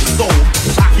I'm a man with soul.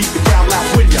 I keep the crowd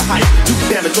loud when you hype. Do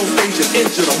damage on stage and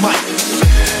injure the mic.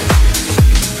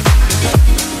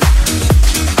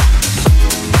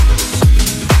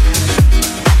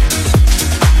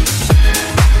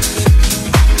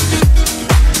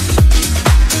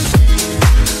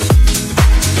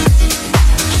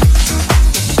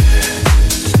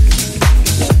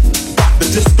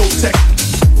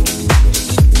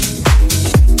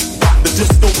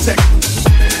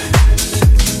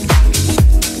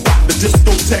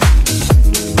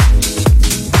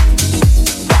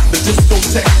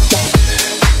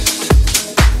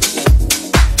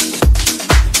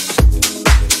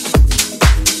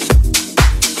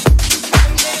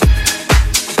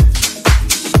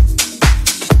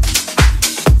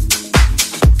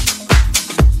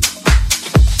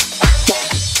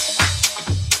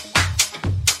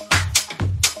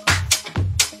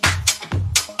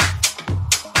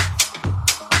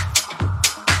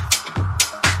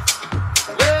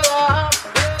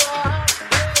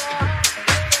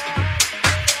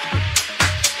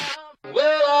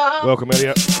 Welcome,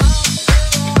 Elliot.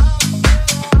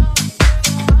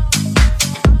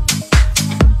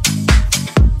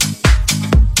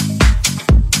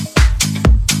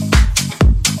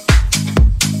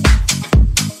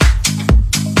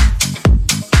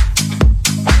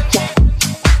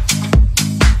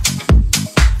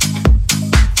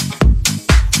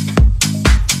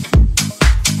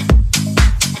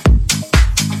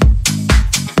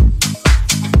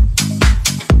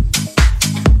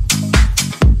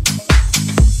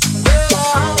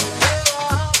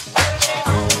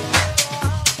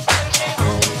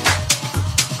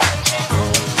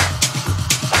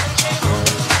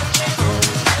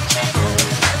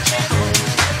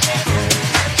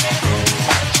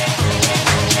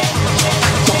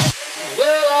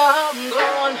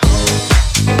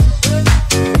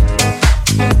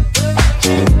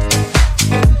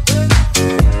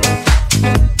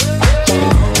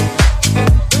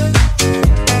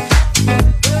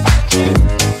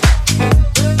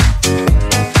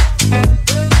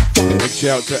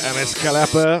 shout to Anis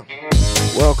Calapa.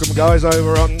 Welcome guys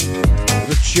over on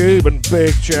the tube, and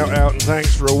big shout out and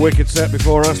thanks for a wicked set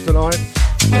before us tonight.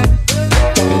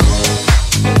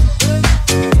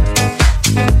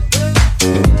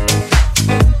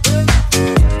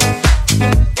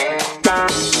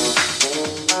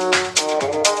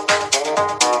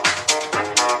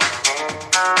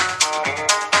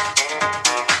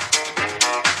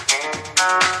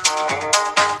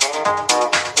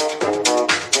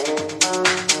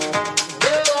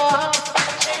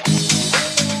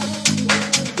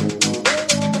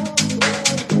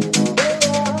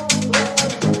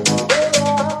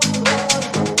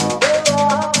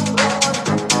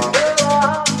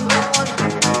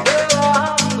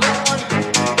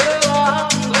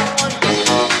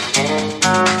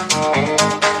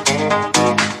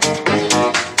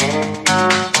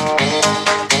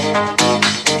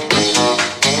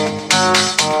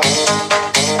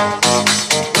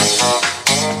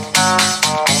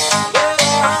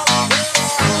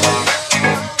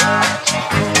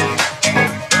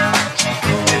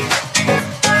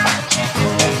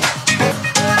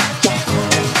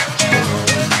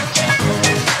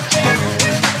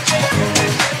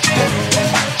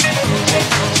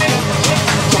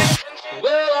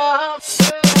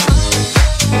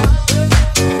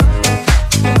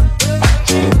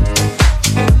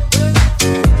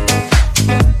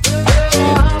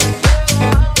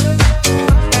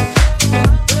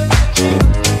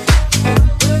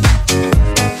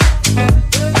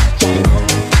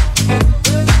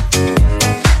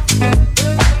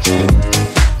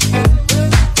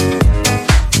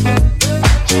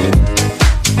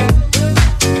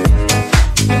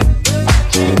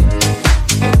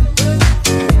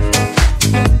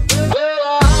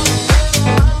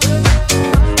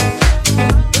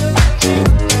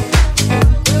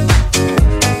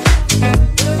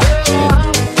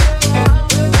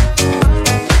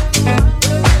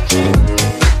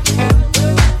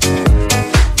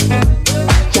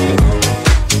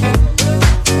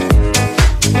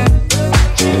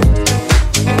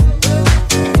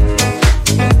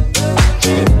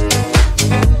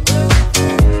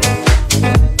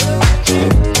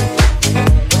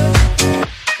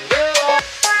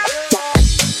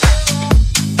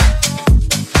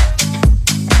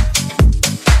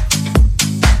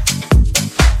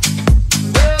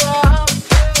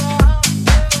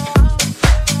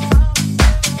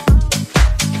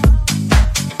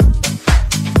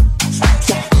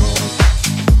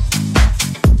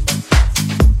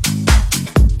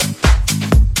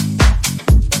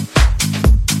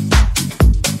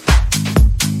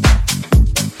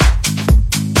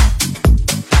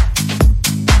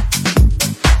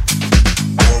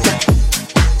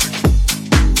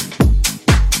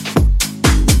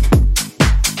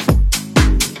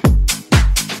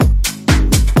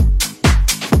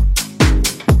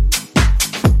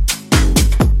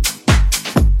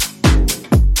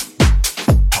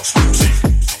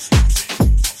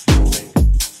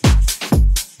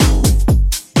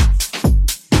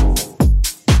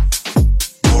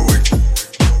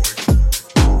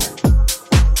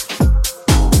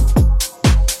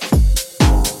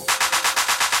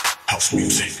 House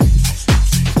music.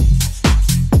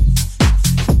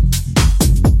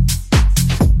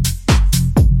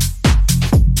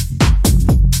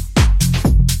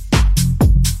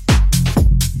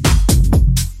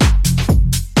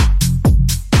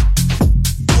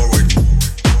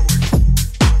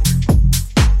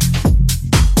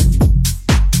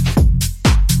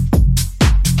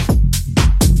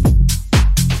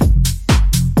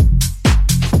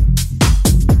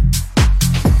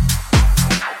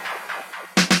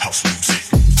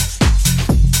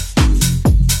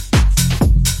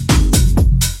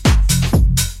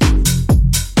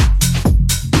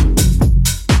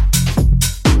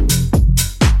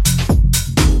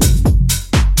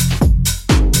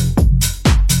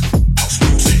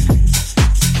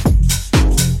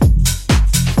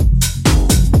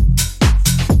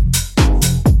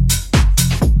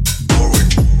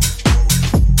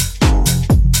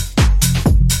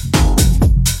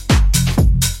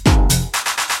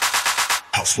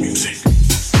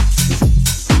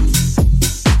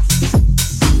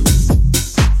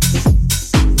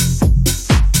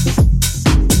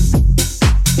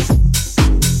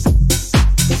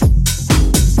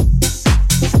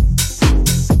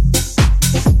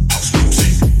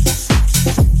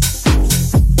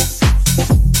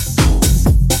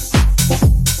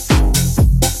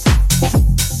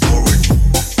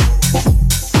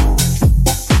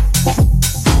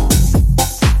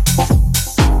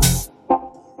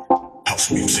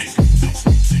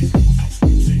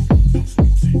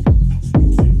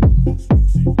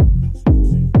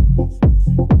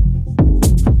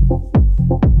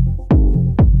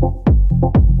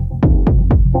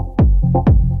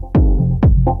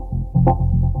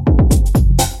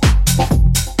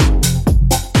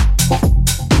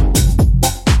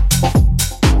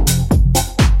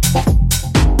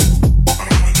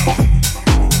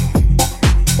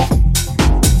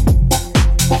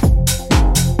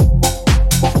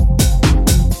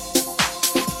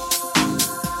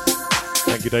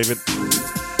 David.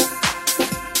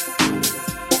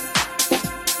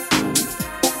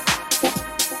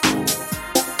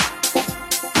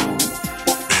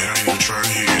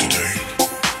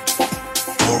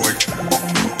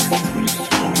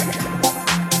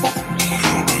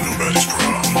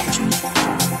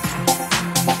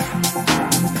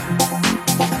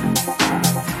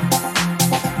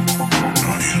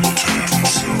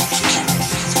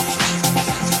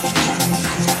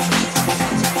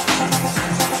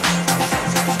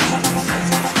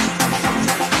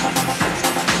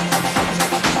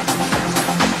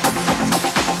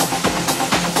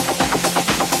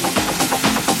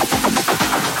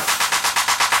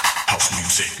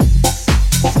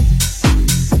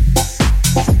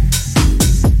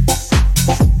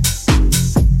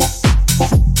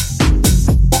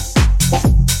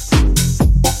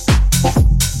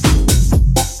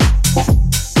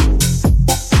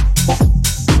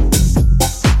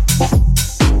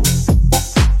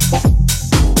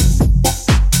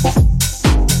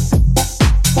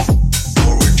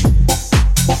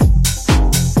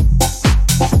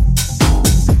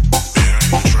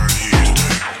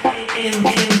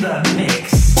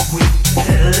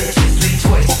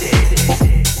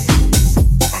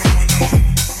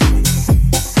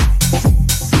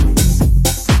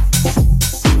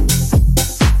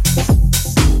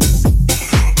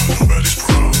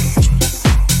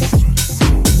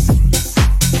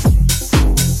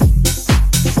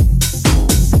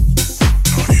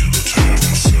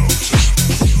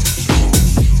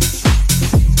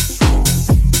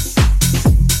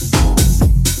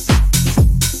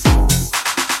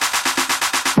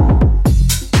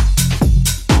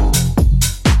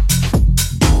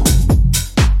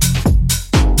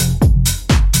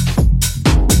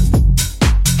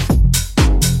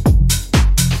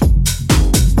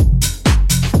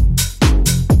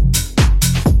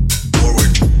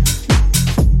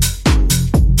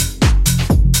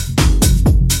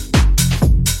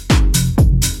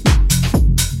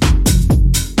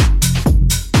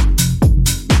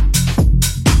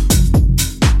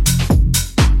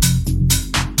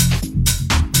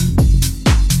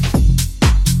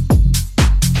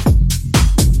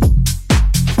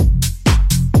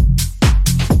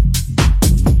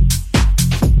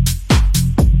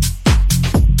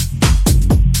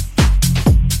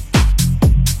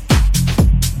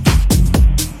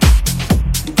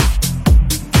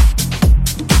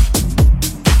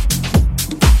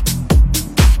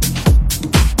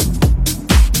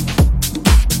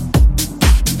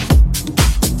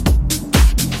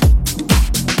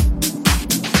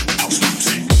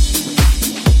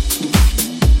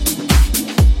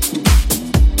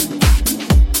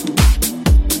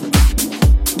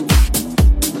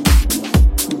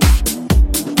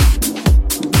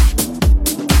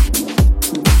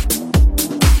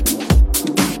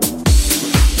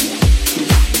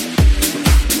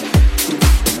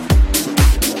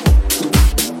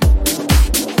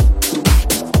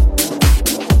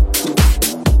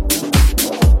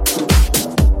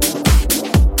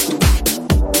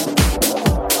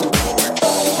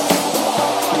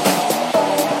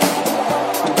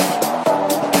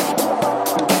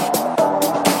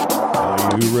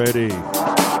 ready.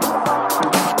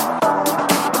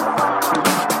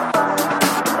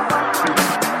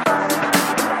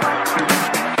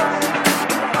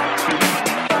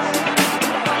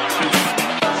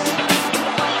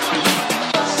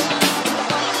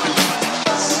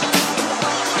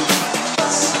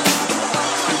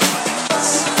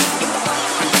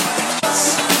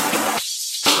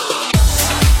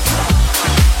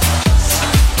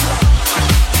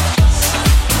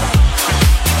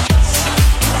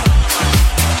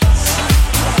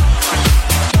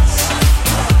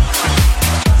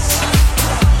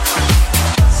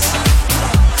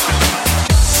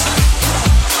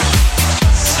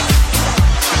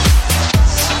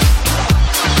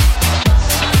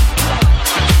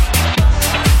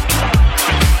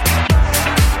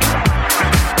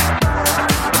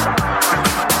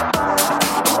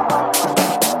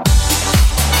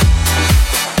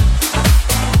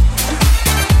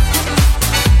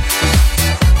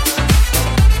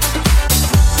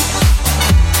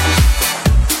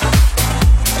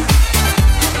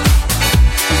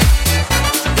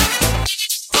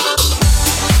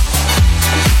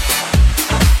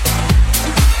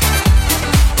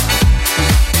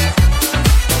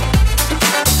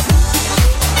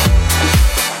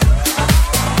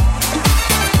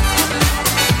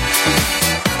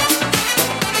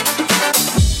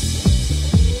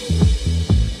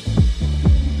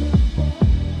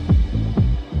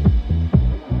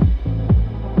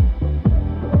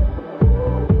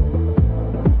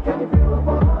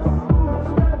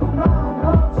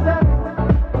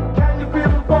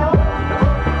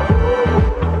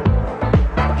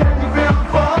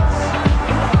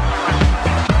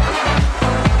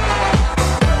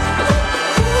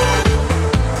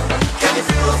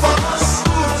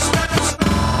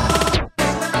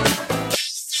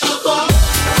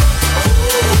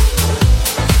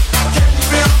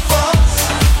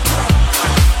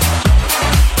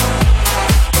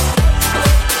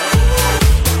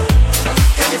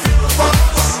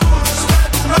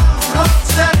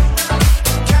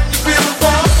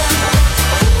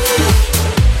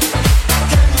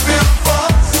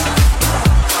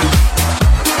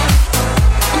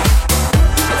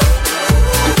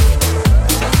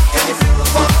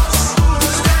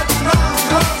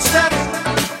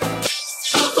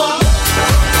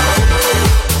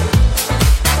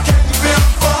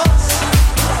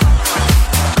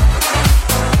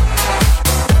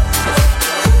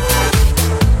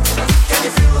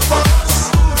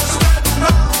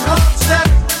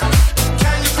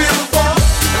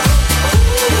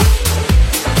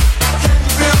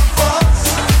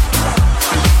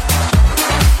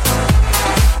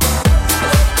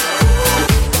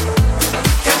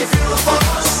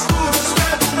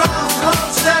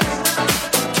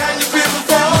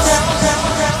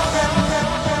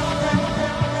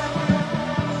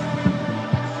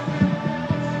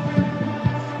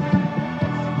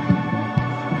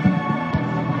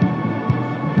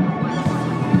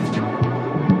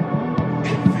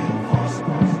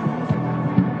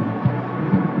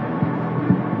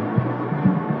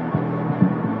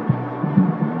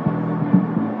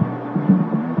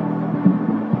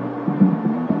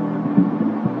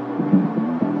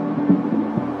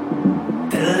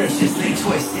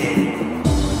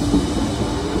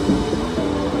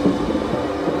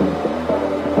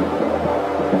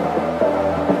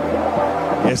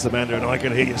 Yes, Amanda, and I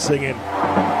can hear you singing.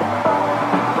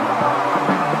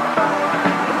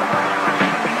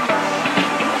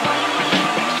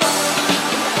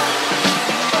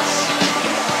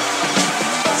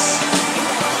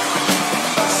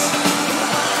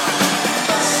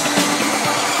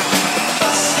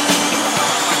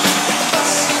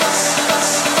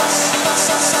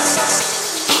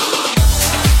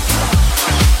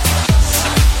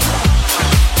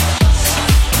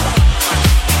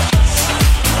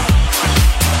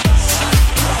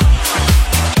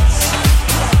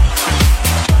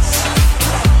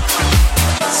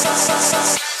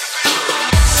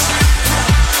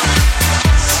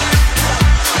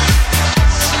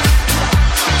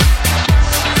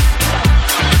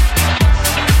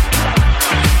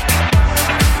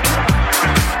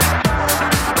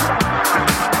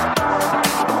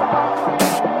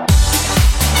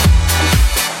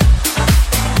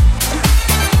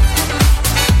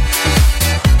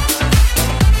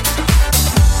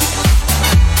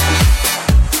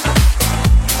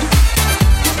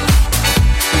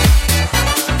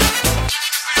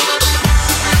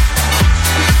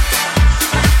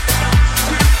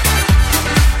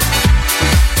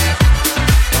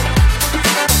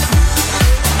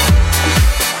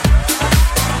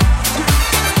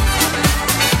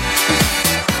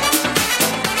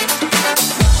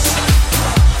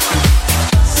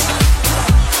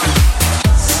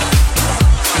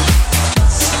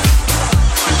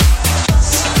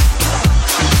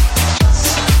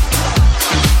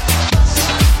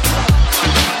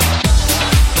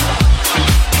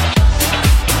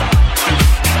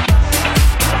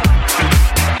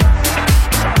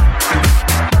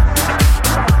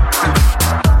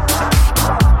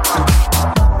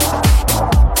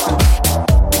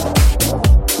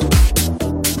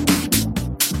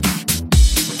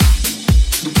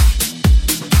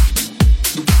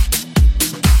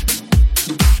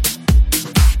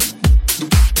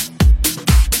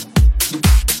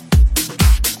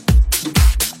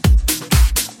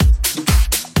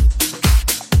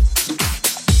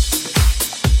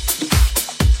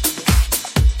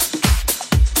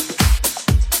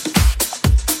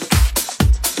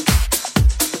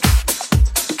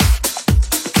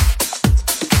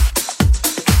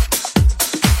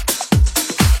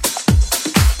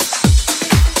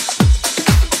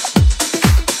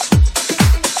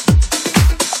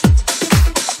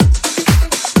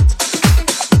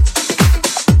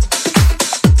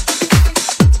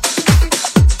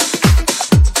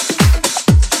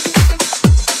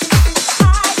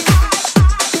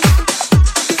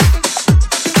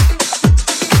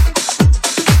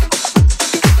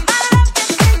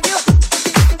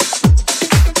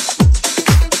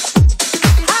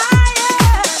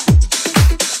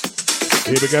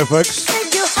 Here we go, folks.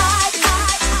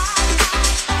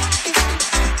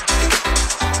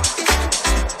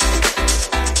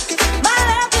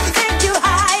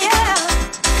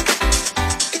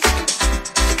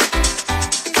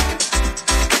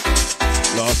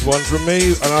 Last one from me,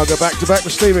 and I'll go back to back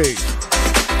with Stevie.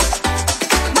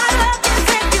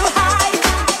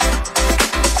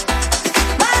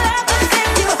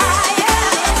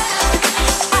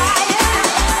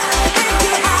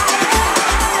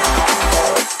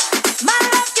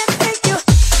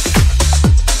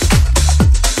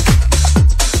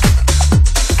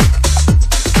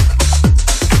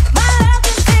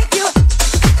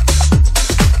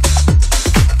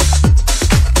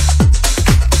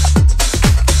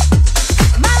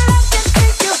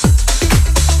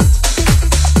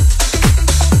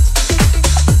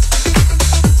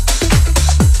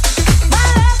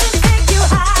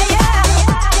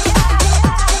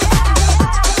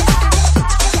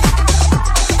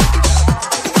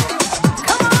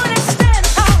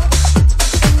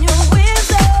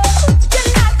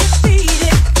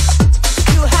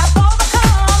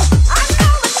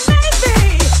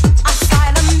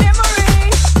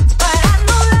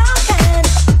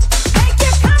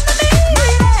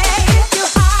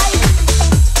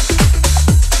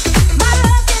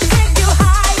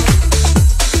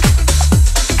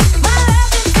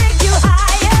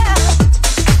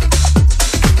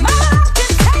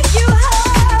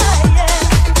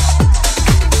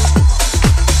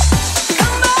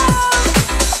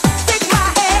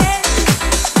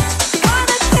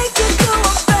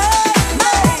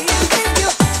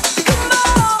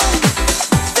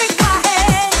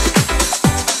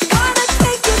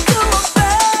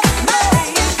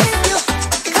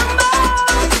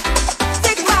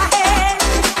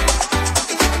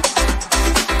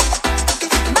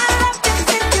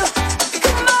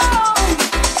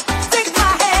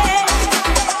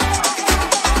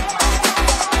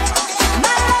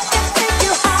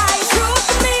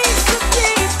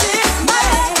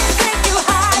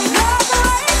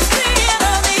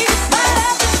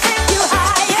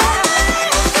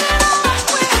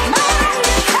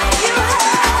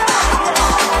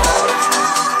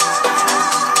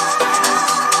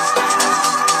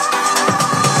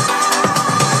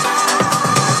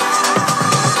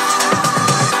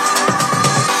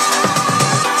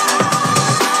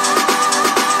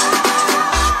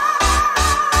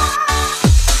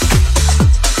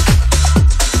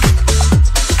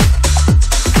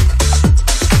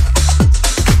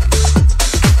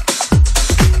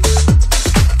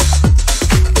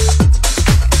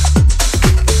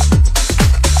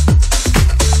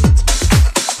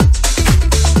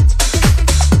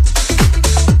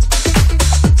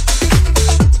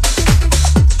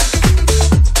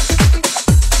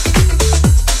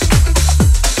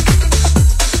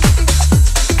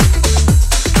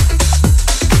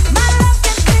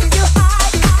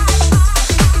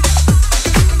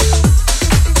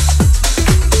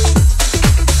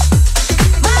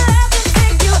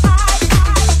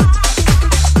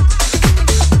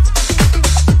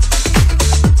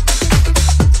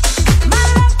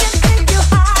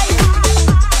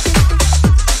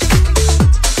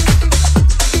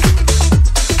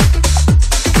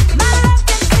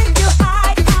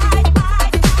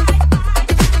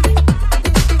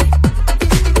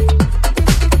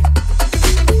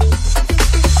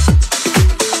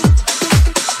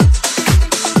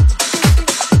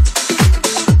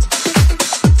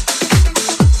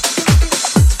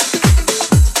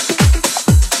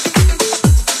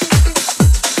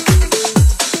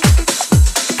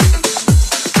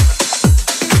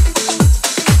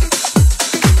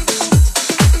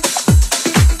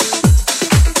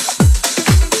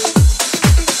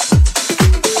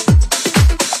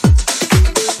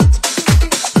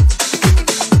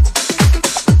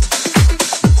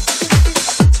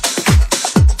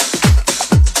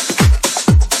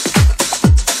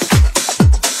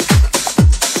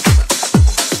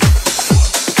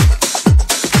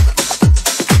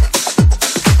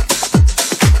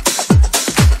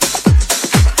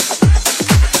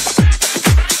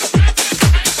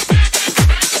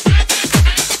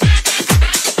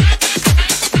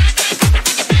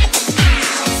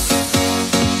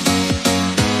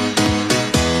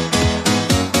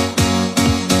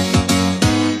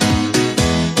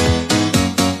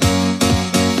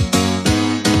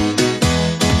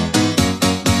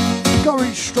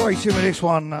 dancing with this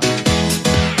one.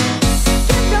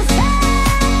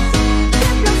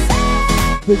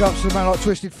 Big ups to the man like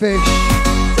Twisted Fish.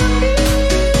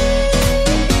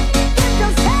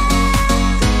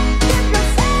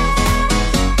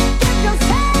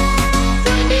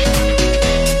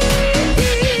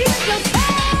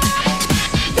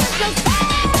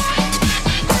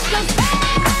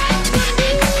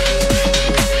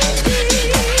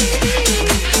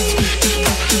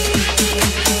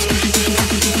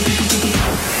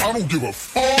 I don't give a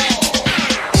fuck.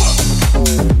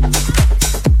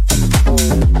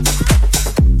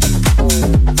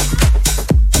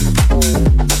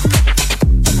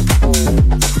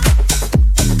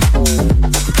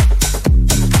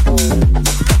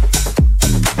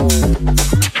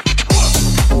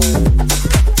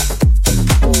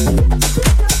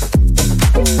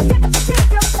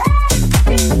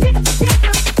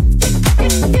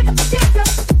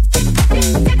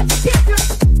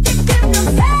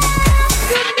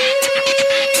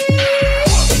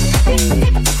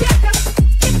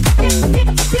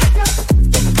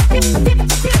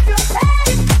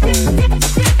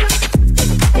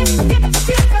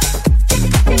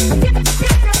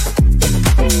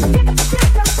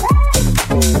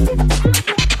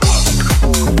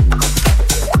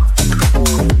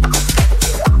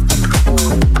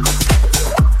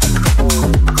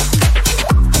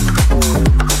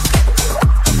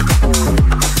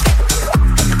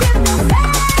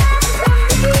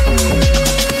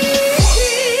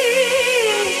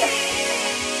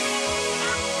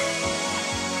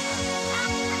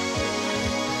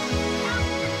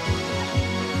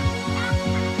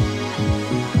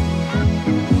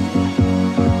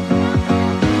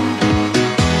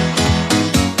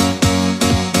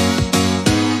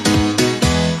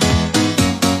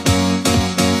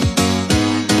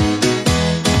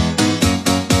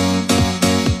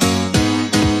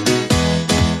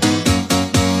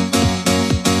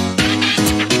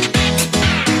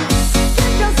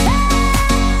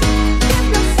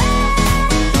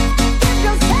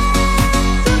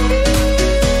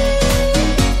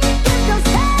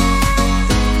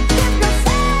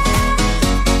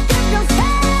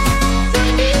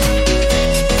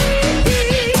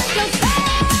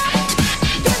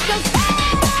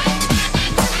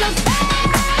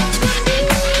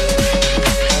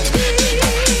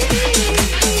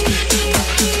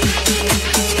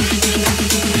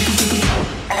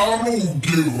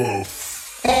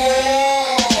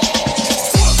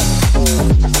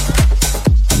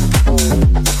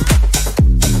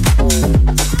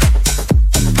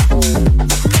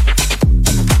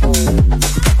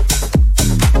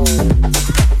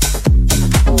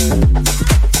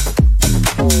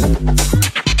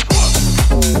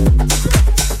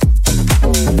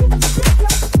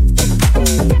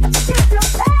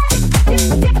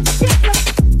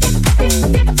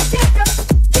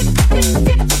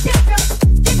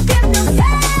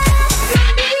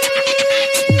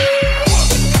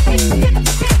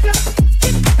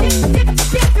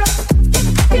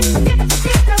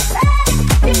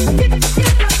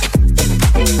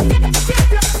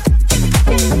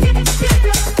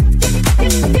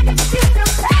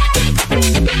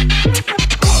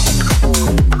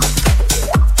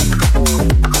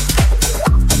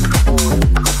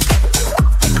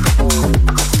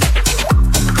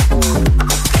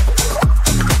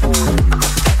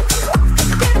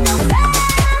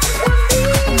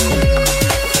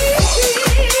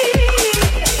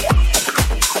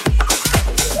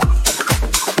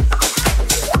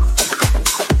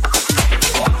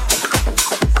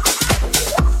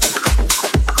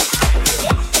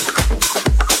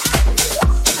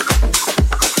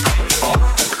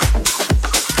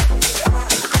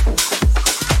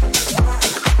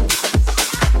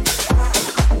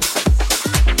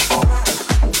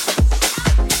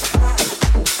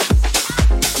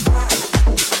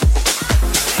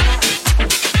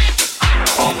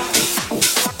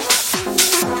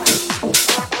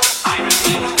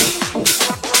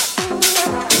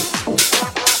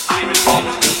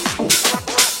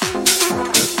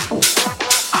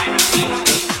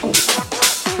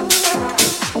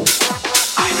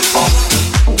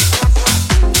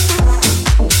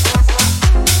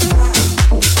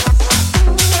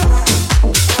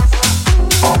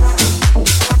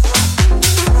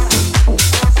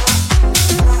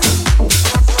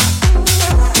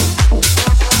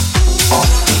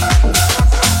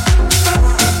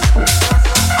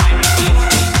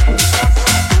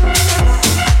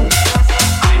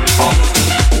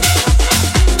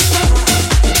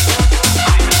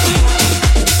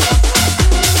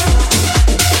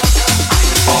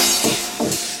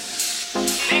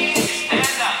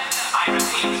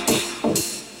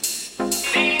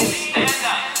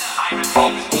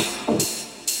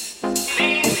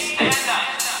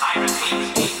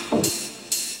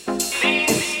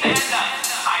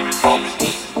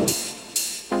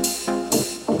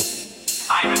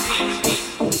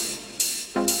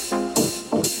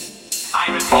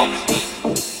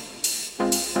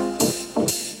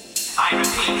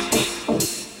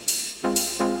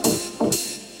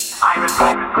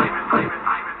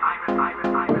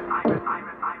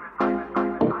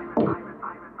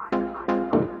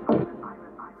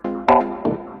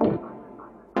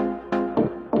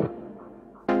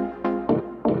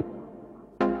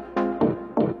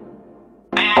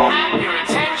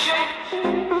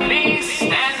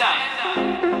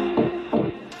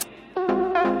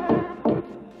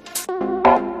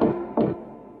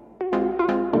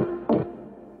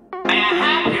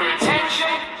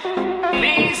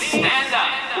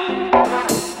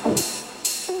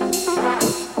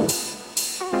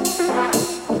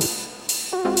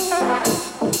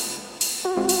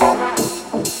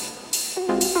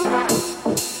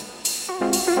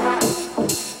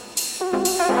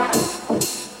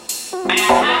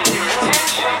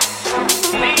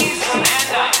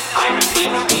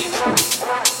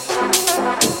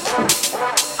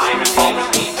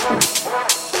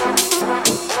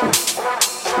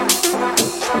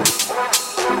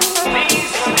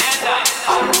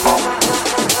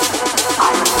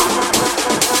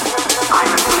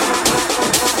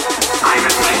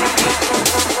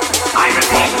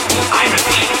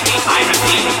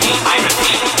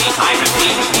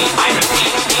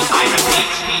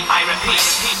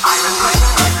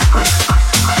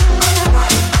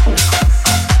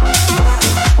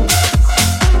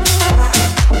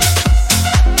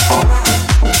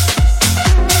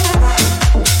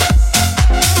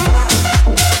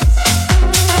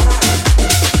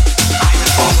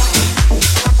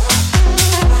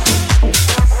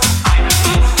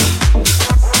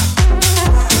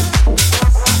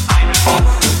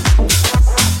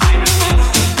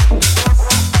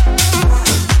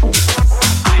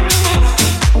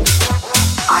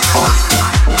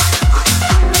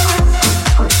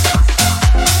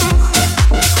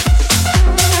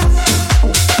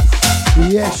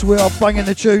 We are banging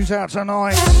the tunes out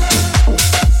tonight.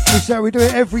 This is how we do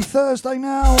it every Thursday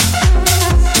now.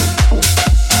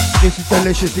 This is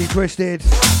Deliciously Twisted.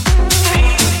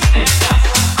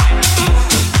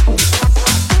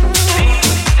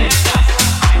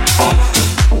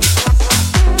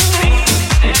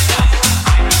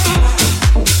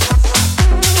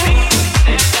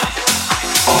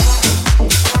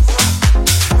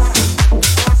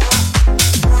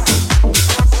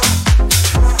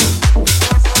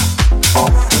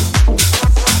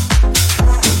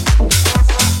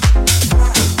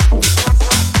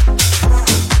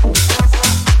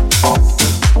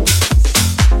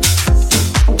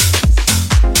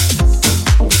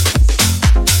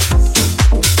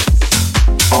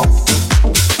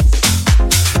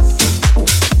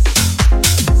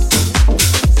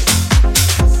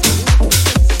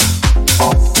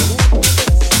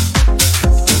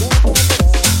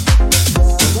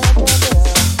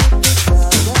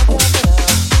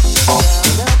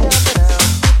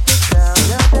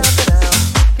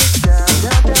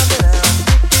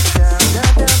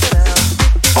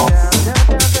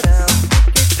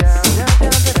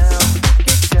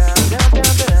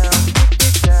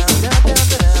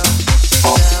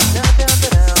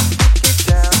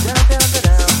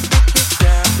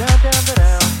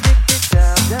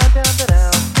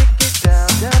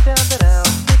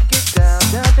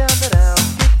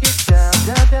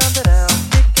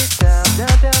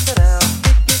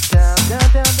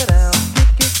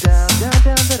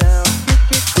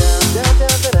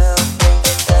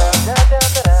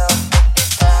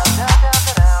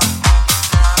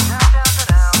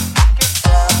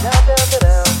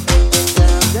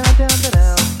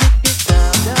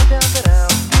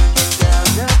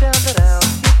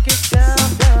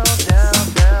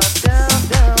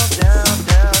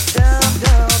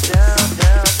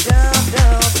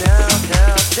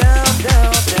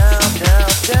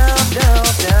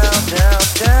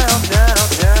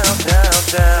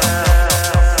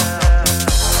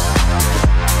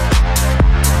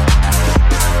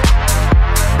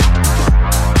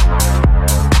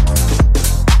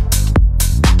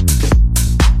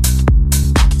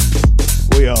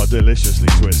 Deliciously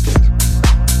Twisted.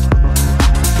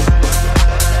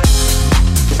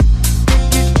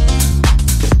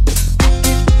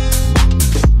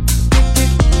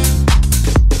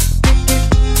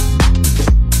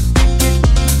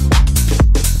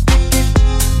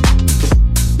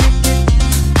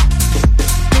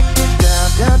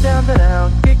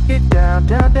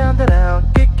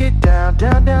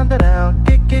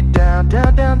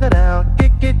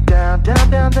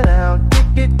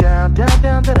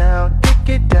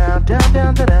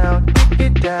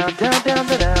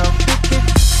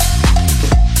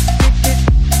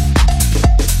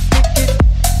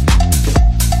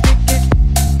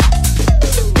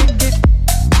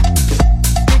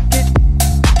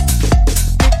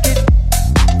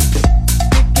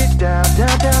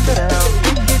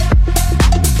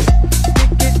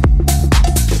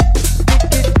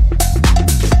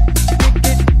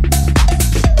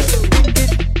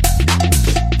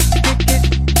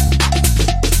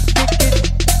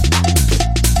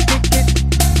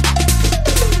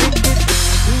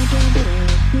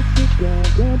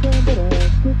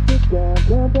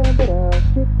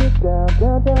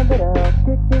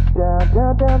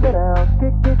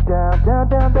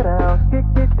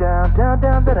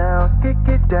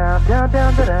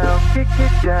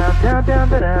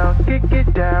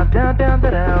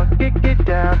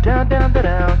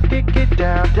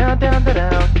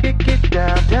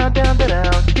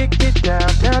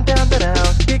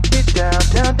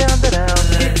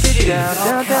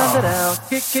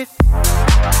 Kick it.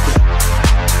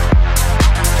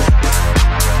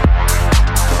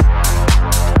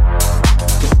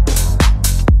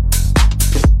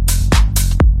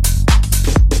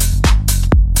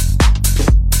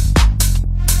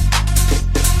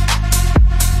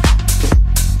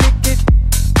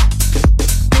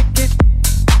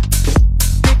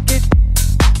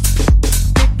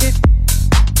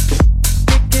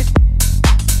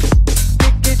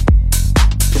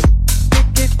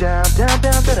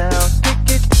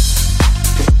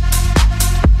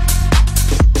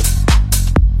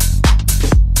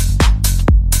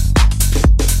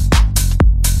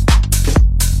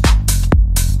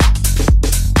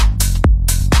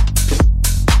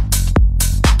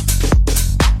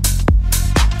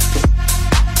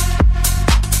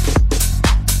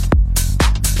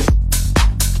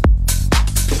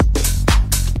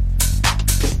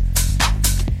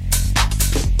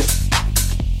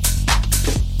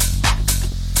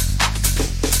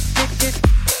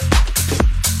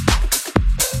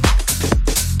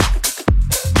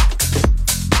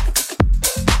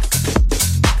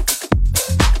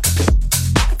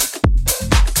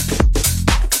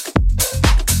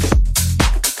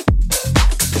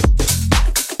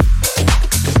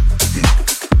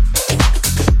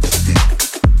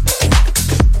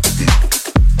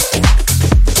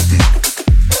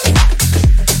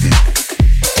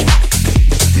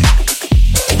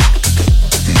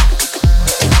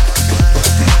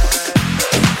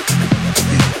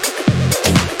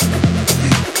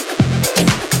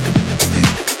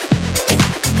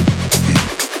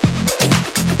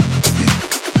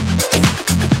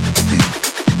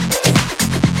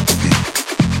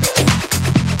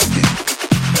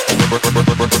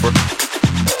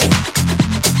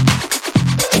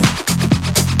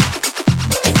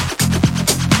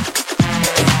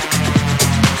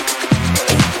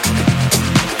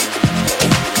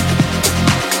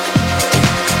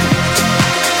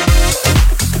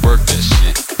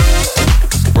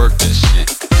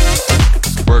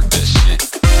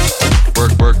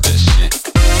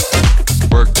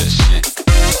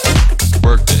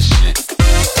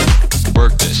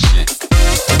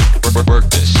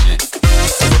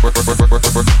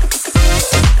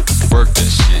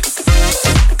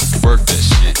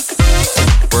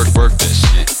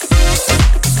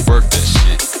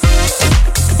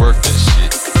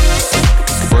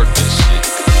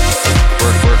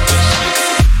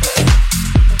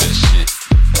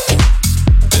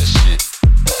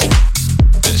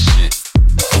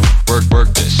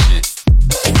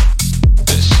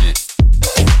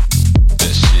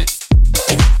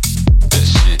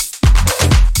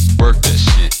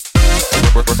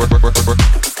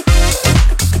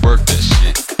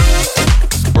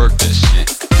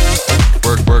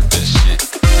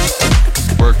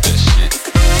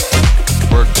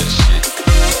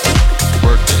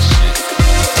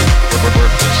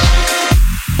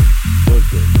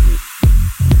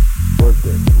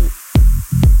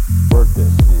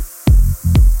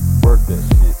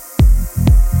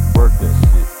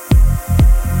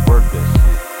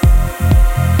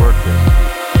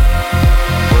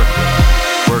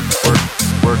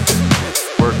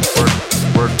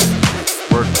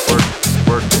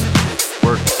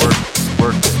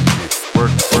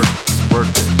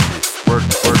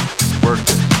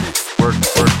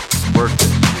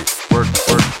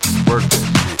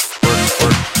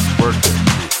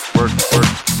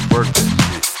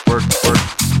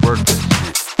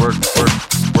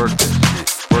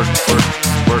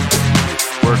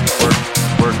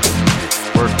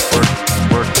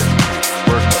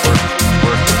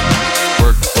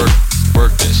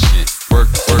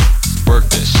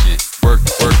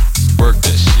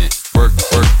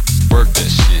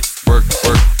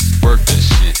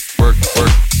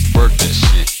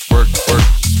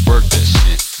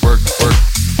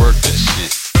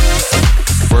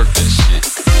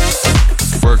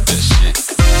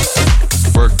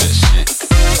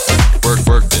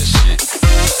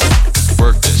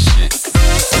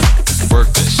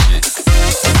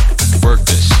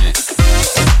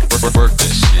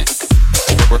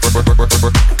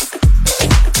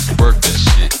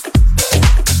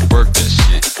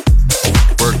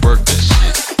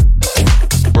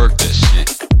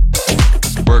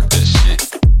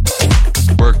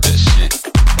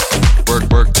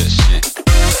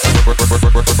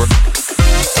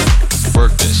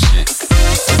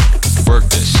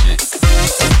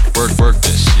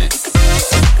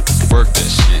 Work that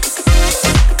shit.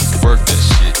 Work that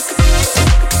shit.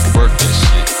 Work that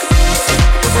shit.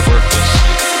 Work that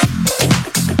shit.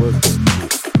 Work that shit.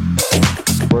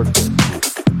 Work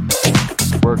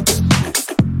that shit. Work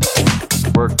that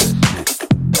shit. Work that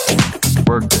shit.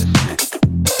 Work that shit.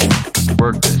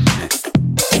 Work that shit.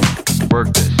 Work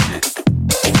that shit.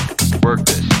 Work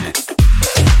that shit.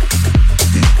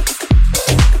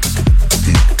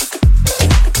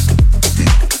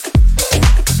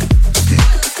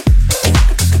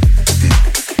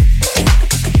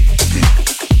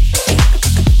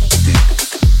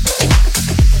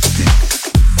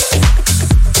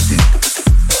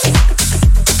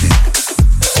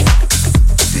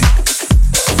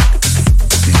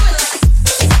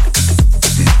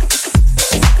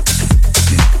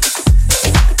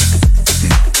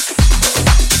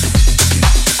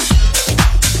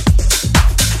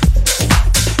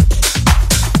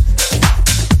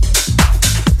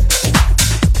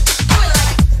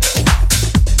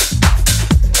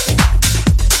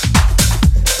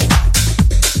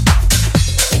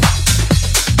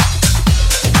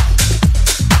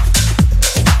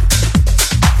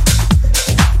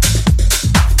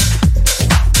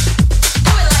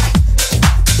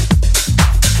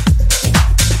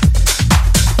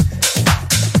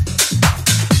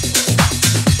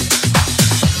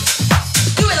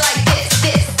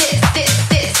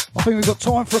 I think we've got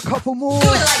time for a couple more.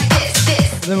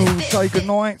 And then we'll say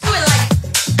goodnight.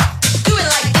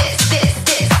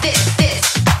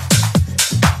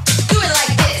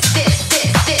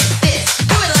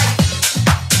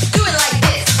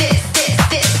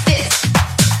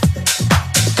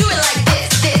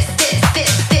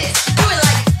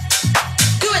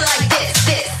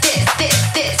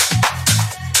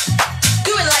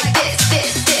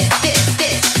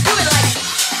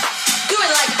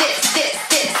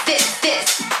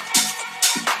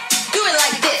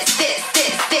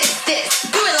 This.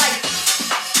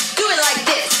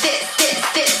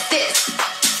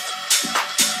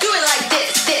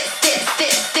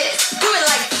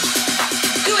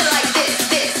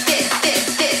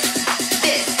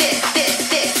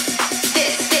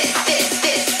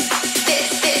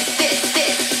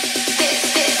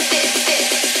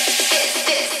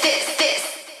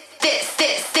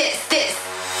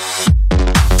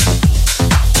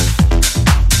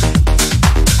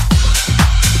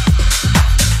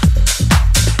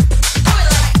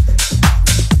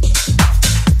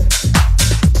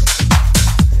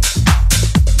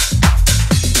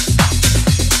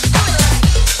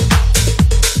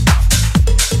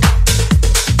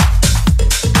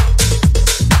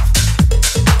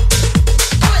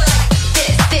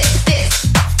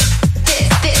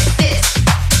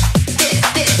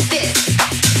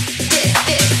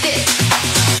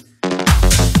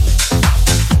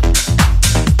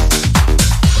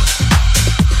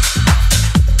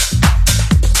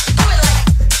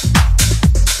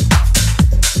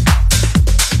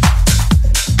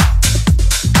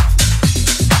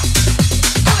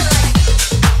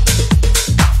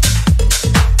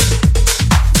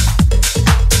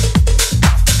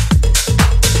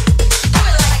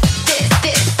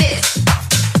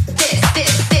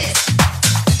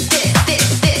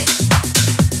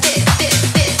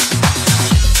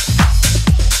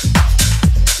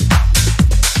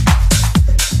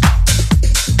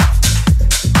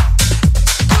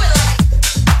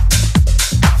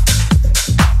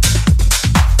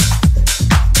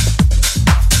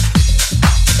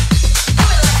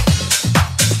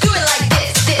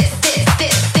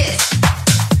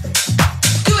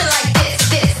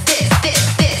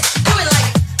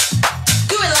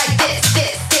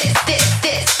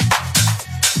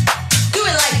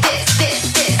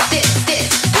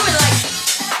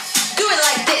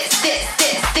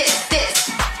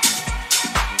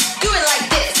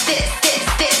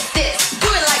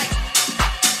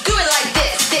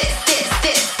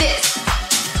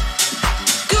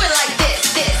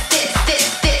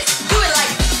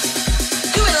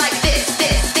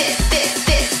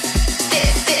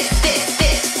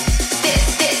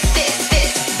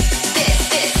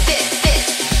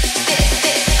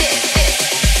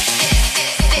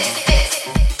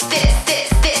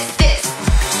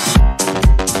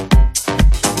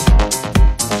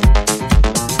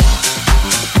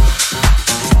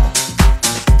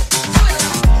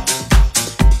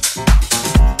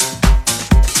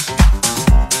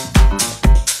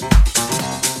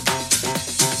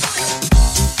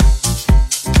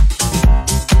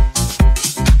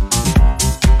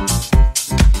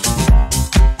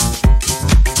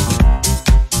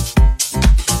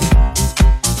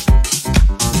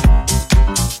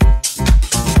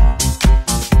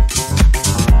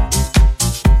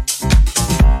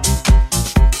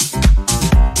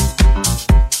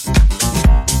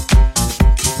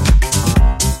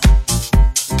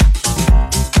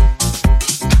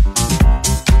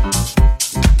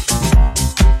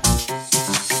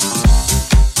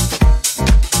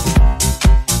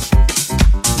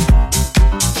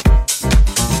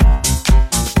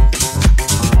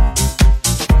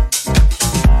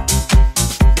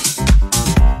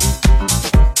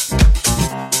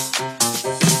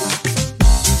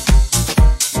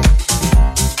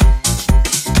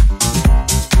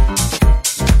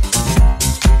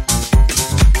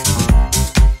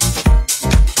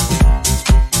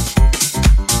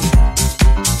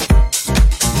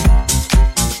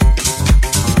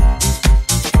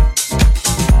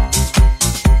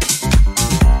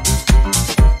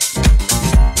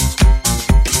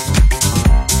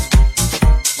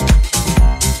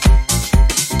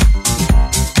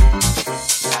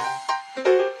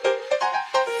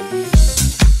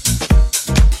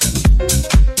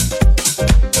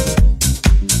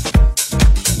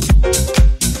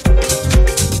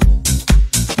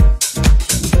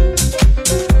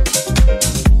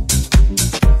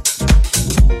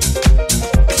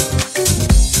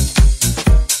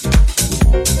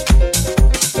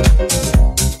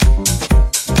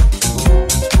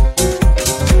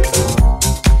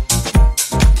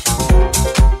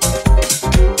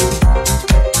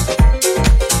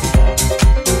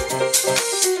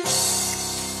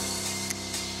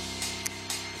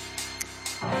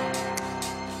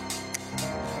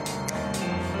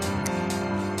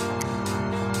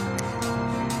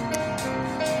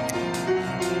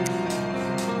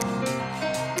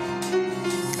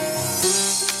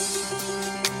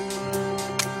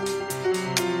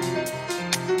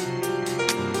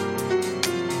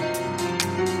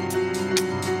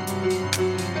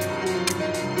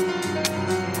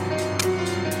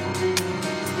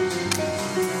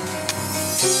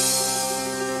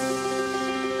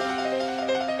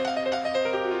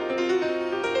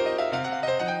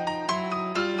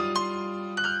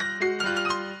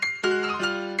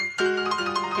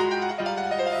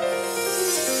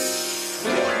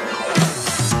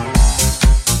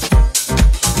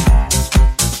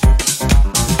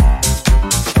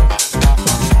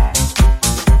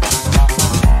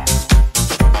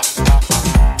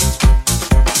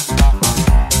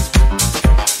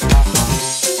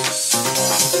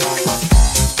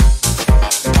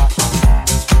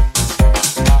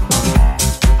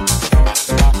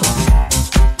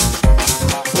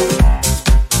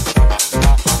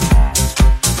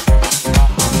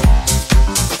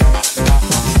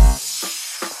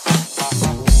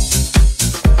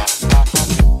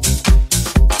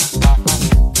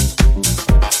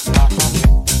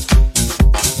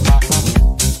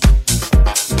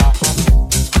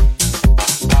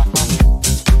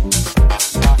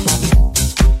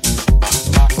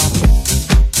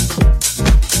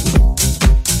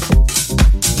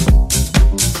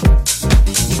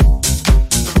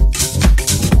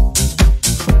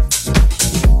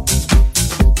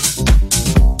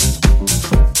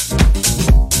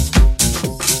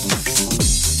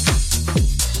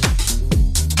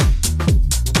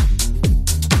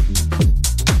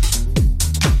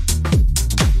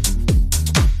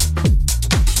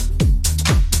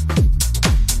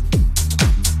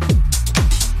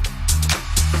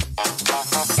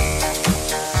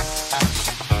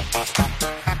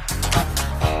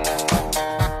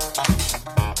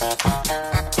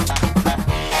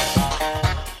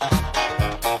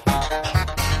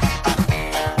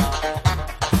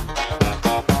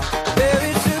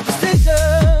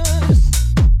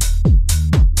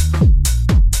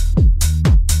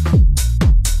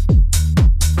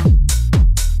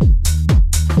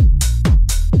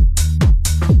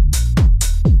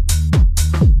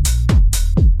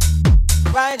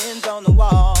 writings on the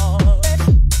wall.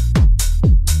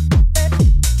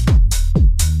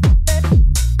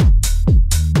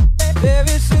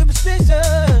 Very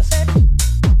superstitious.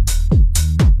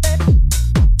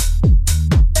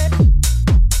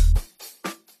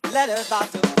 Letters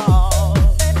about to fall.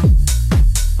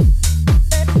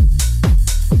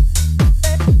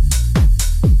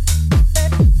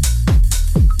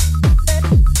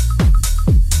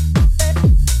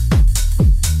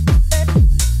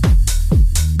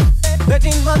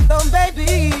 Thirteen-month-old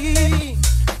baby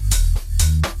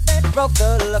broke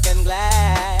the looking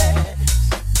glass.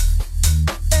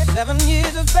 7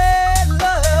 years of bad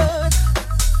luck.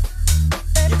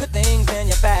 You put things in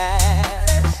your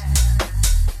past.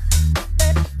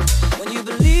 When you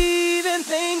believe in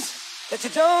things that you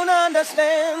don't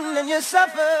understand, and you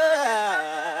suffer.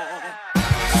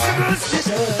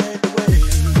 Superstition.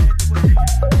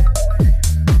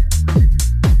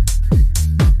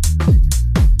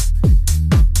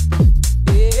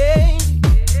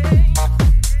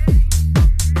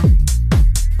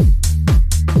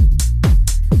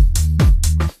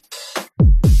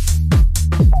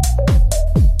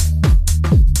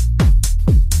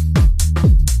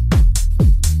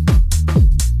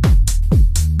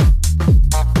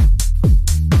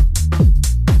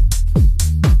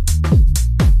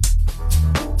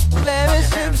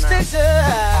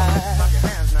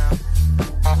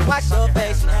 Wash your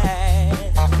face and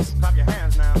hands. Clap your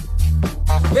hands now.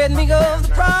 Rid me of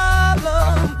the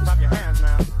problem. Clap your hands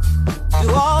now.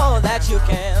 Do all that you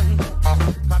can.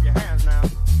 Clap your hands now.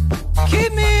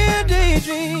 Keep me a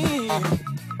daydream.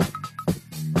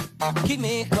 Keep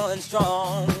me going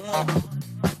strong.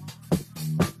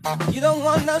 You don't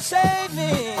want to save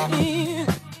me.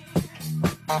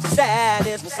 Sad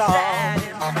is my song.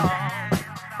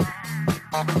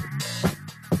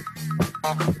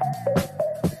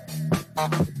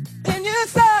 And you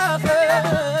suffer,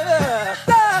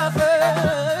 suffer,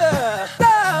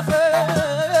 suffer, suffer,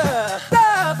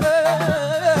 suffer,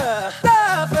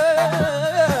 suffer,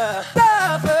 suffer,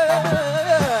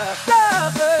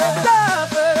 suffer, suffer,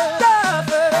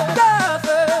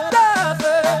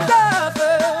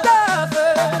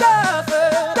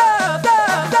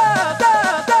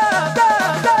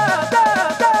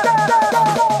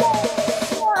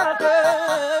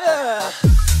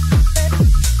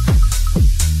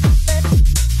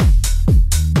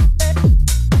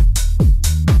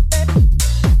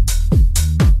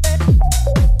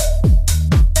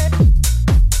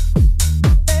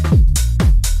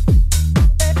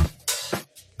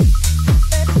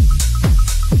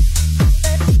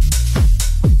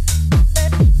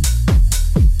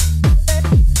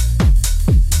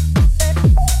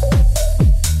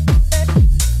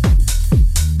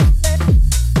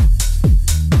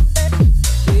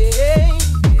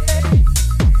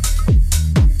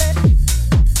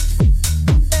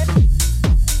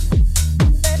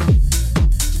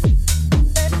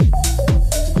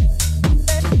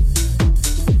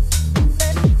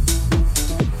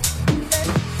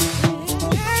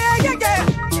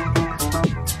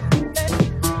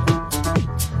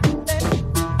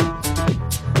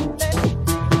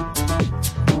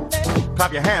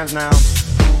 Clap your hands now.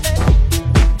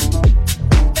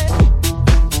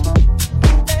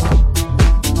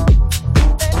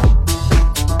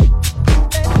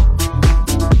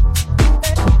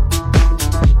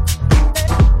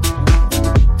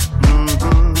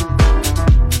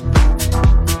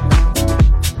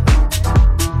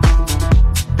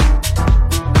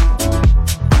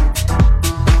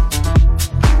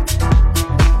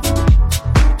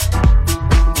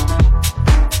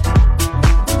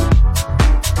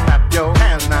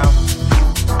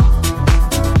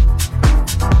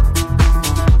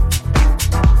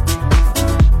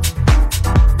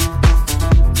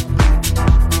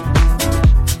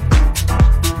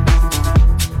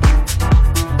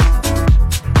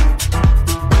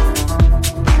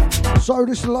 So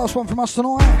this is the last one from us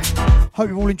tonight. Hope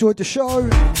you've all enjoyed the show.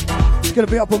 It's going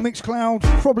to be up on Mixcloud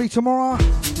probably tomorrow.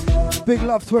 Big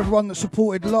love to everyone that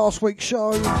supported last week's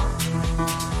show.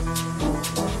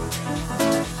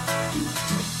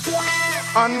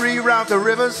 Unreroute the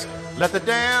rivers, let the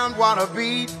damned water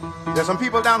beat. There's some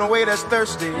people down the way that's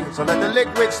thirsty, so let the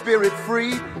liquid spirit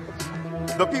free.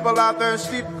 The people are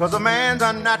thirsty because of man's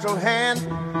unnatural hand.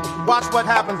 Watch what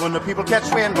happens when the people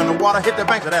catch wind, when the water hit the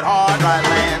banks of that hard, dry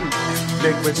land.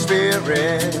 Liquid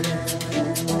spirit,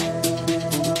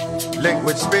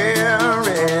 liquid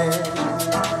spirit,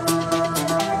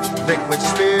 liquid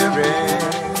spirit,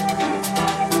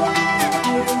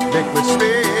 liquid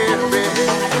spirit.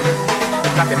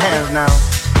 Clap your hands now.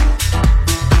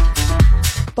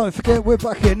 Don't forget, we're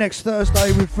back here next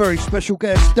Thursday with very special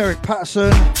guest Derek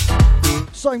Patterson.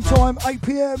 Same time, 8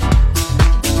 p.m.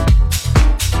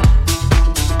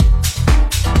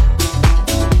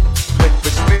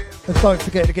 And don't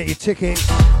forget to get your tickets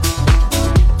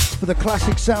for the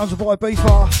classic sounds of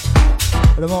Ibiza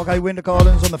at the Margate Winter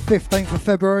Gardens on the 15th of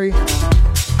February.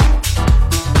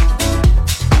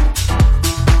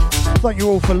 Thank you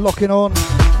all for locking on,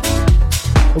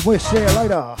 and we'll see you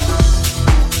later.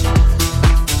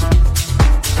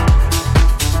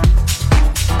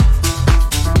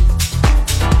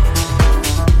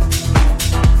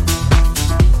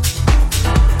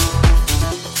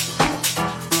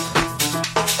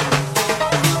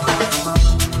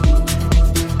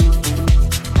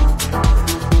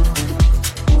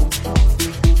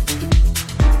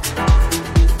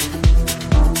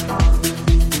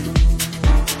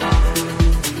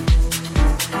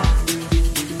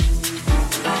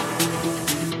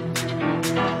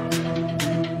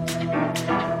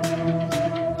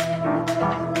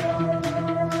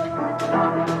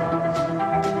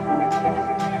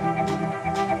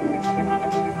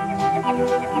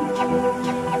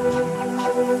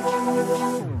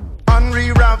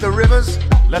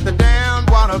 Let the damned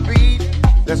water beat.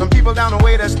 There's some people down the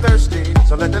way that's thirsty,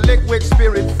 so let the liquid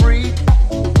spirit free.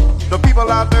 The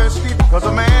people are thirsty because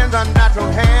of man's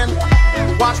unnatural hand.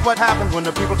 Watch what happens when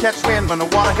the people catch wind, when the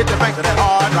water hit the banks of that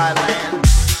hard, dry land.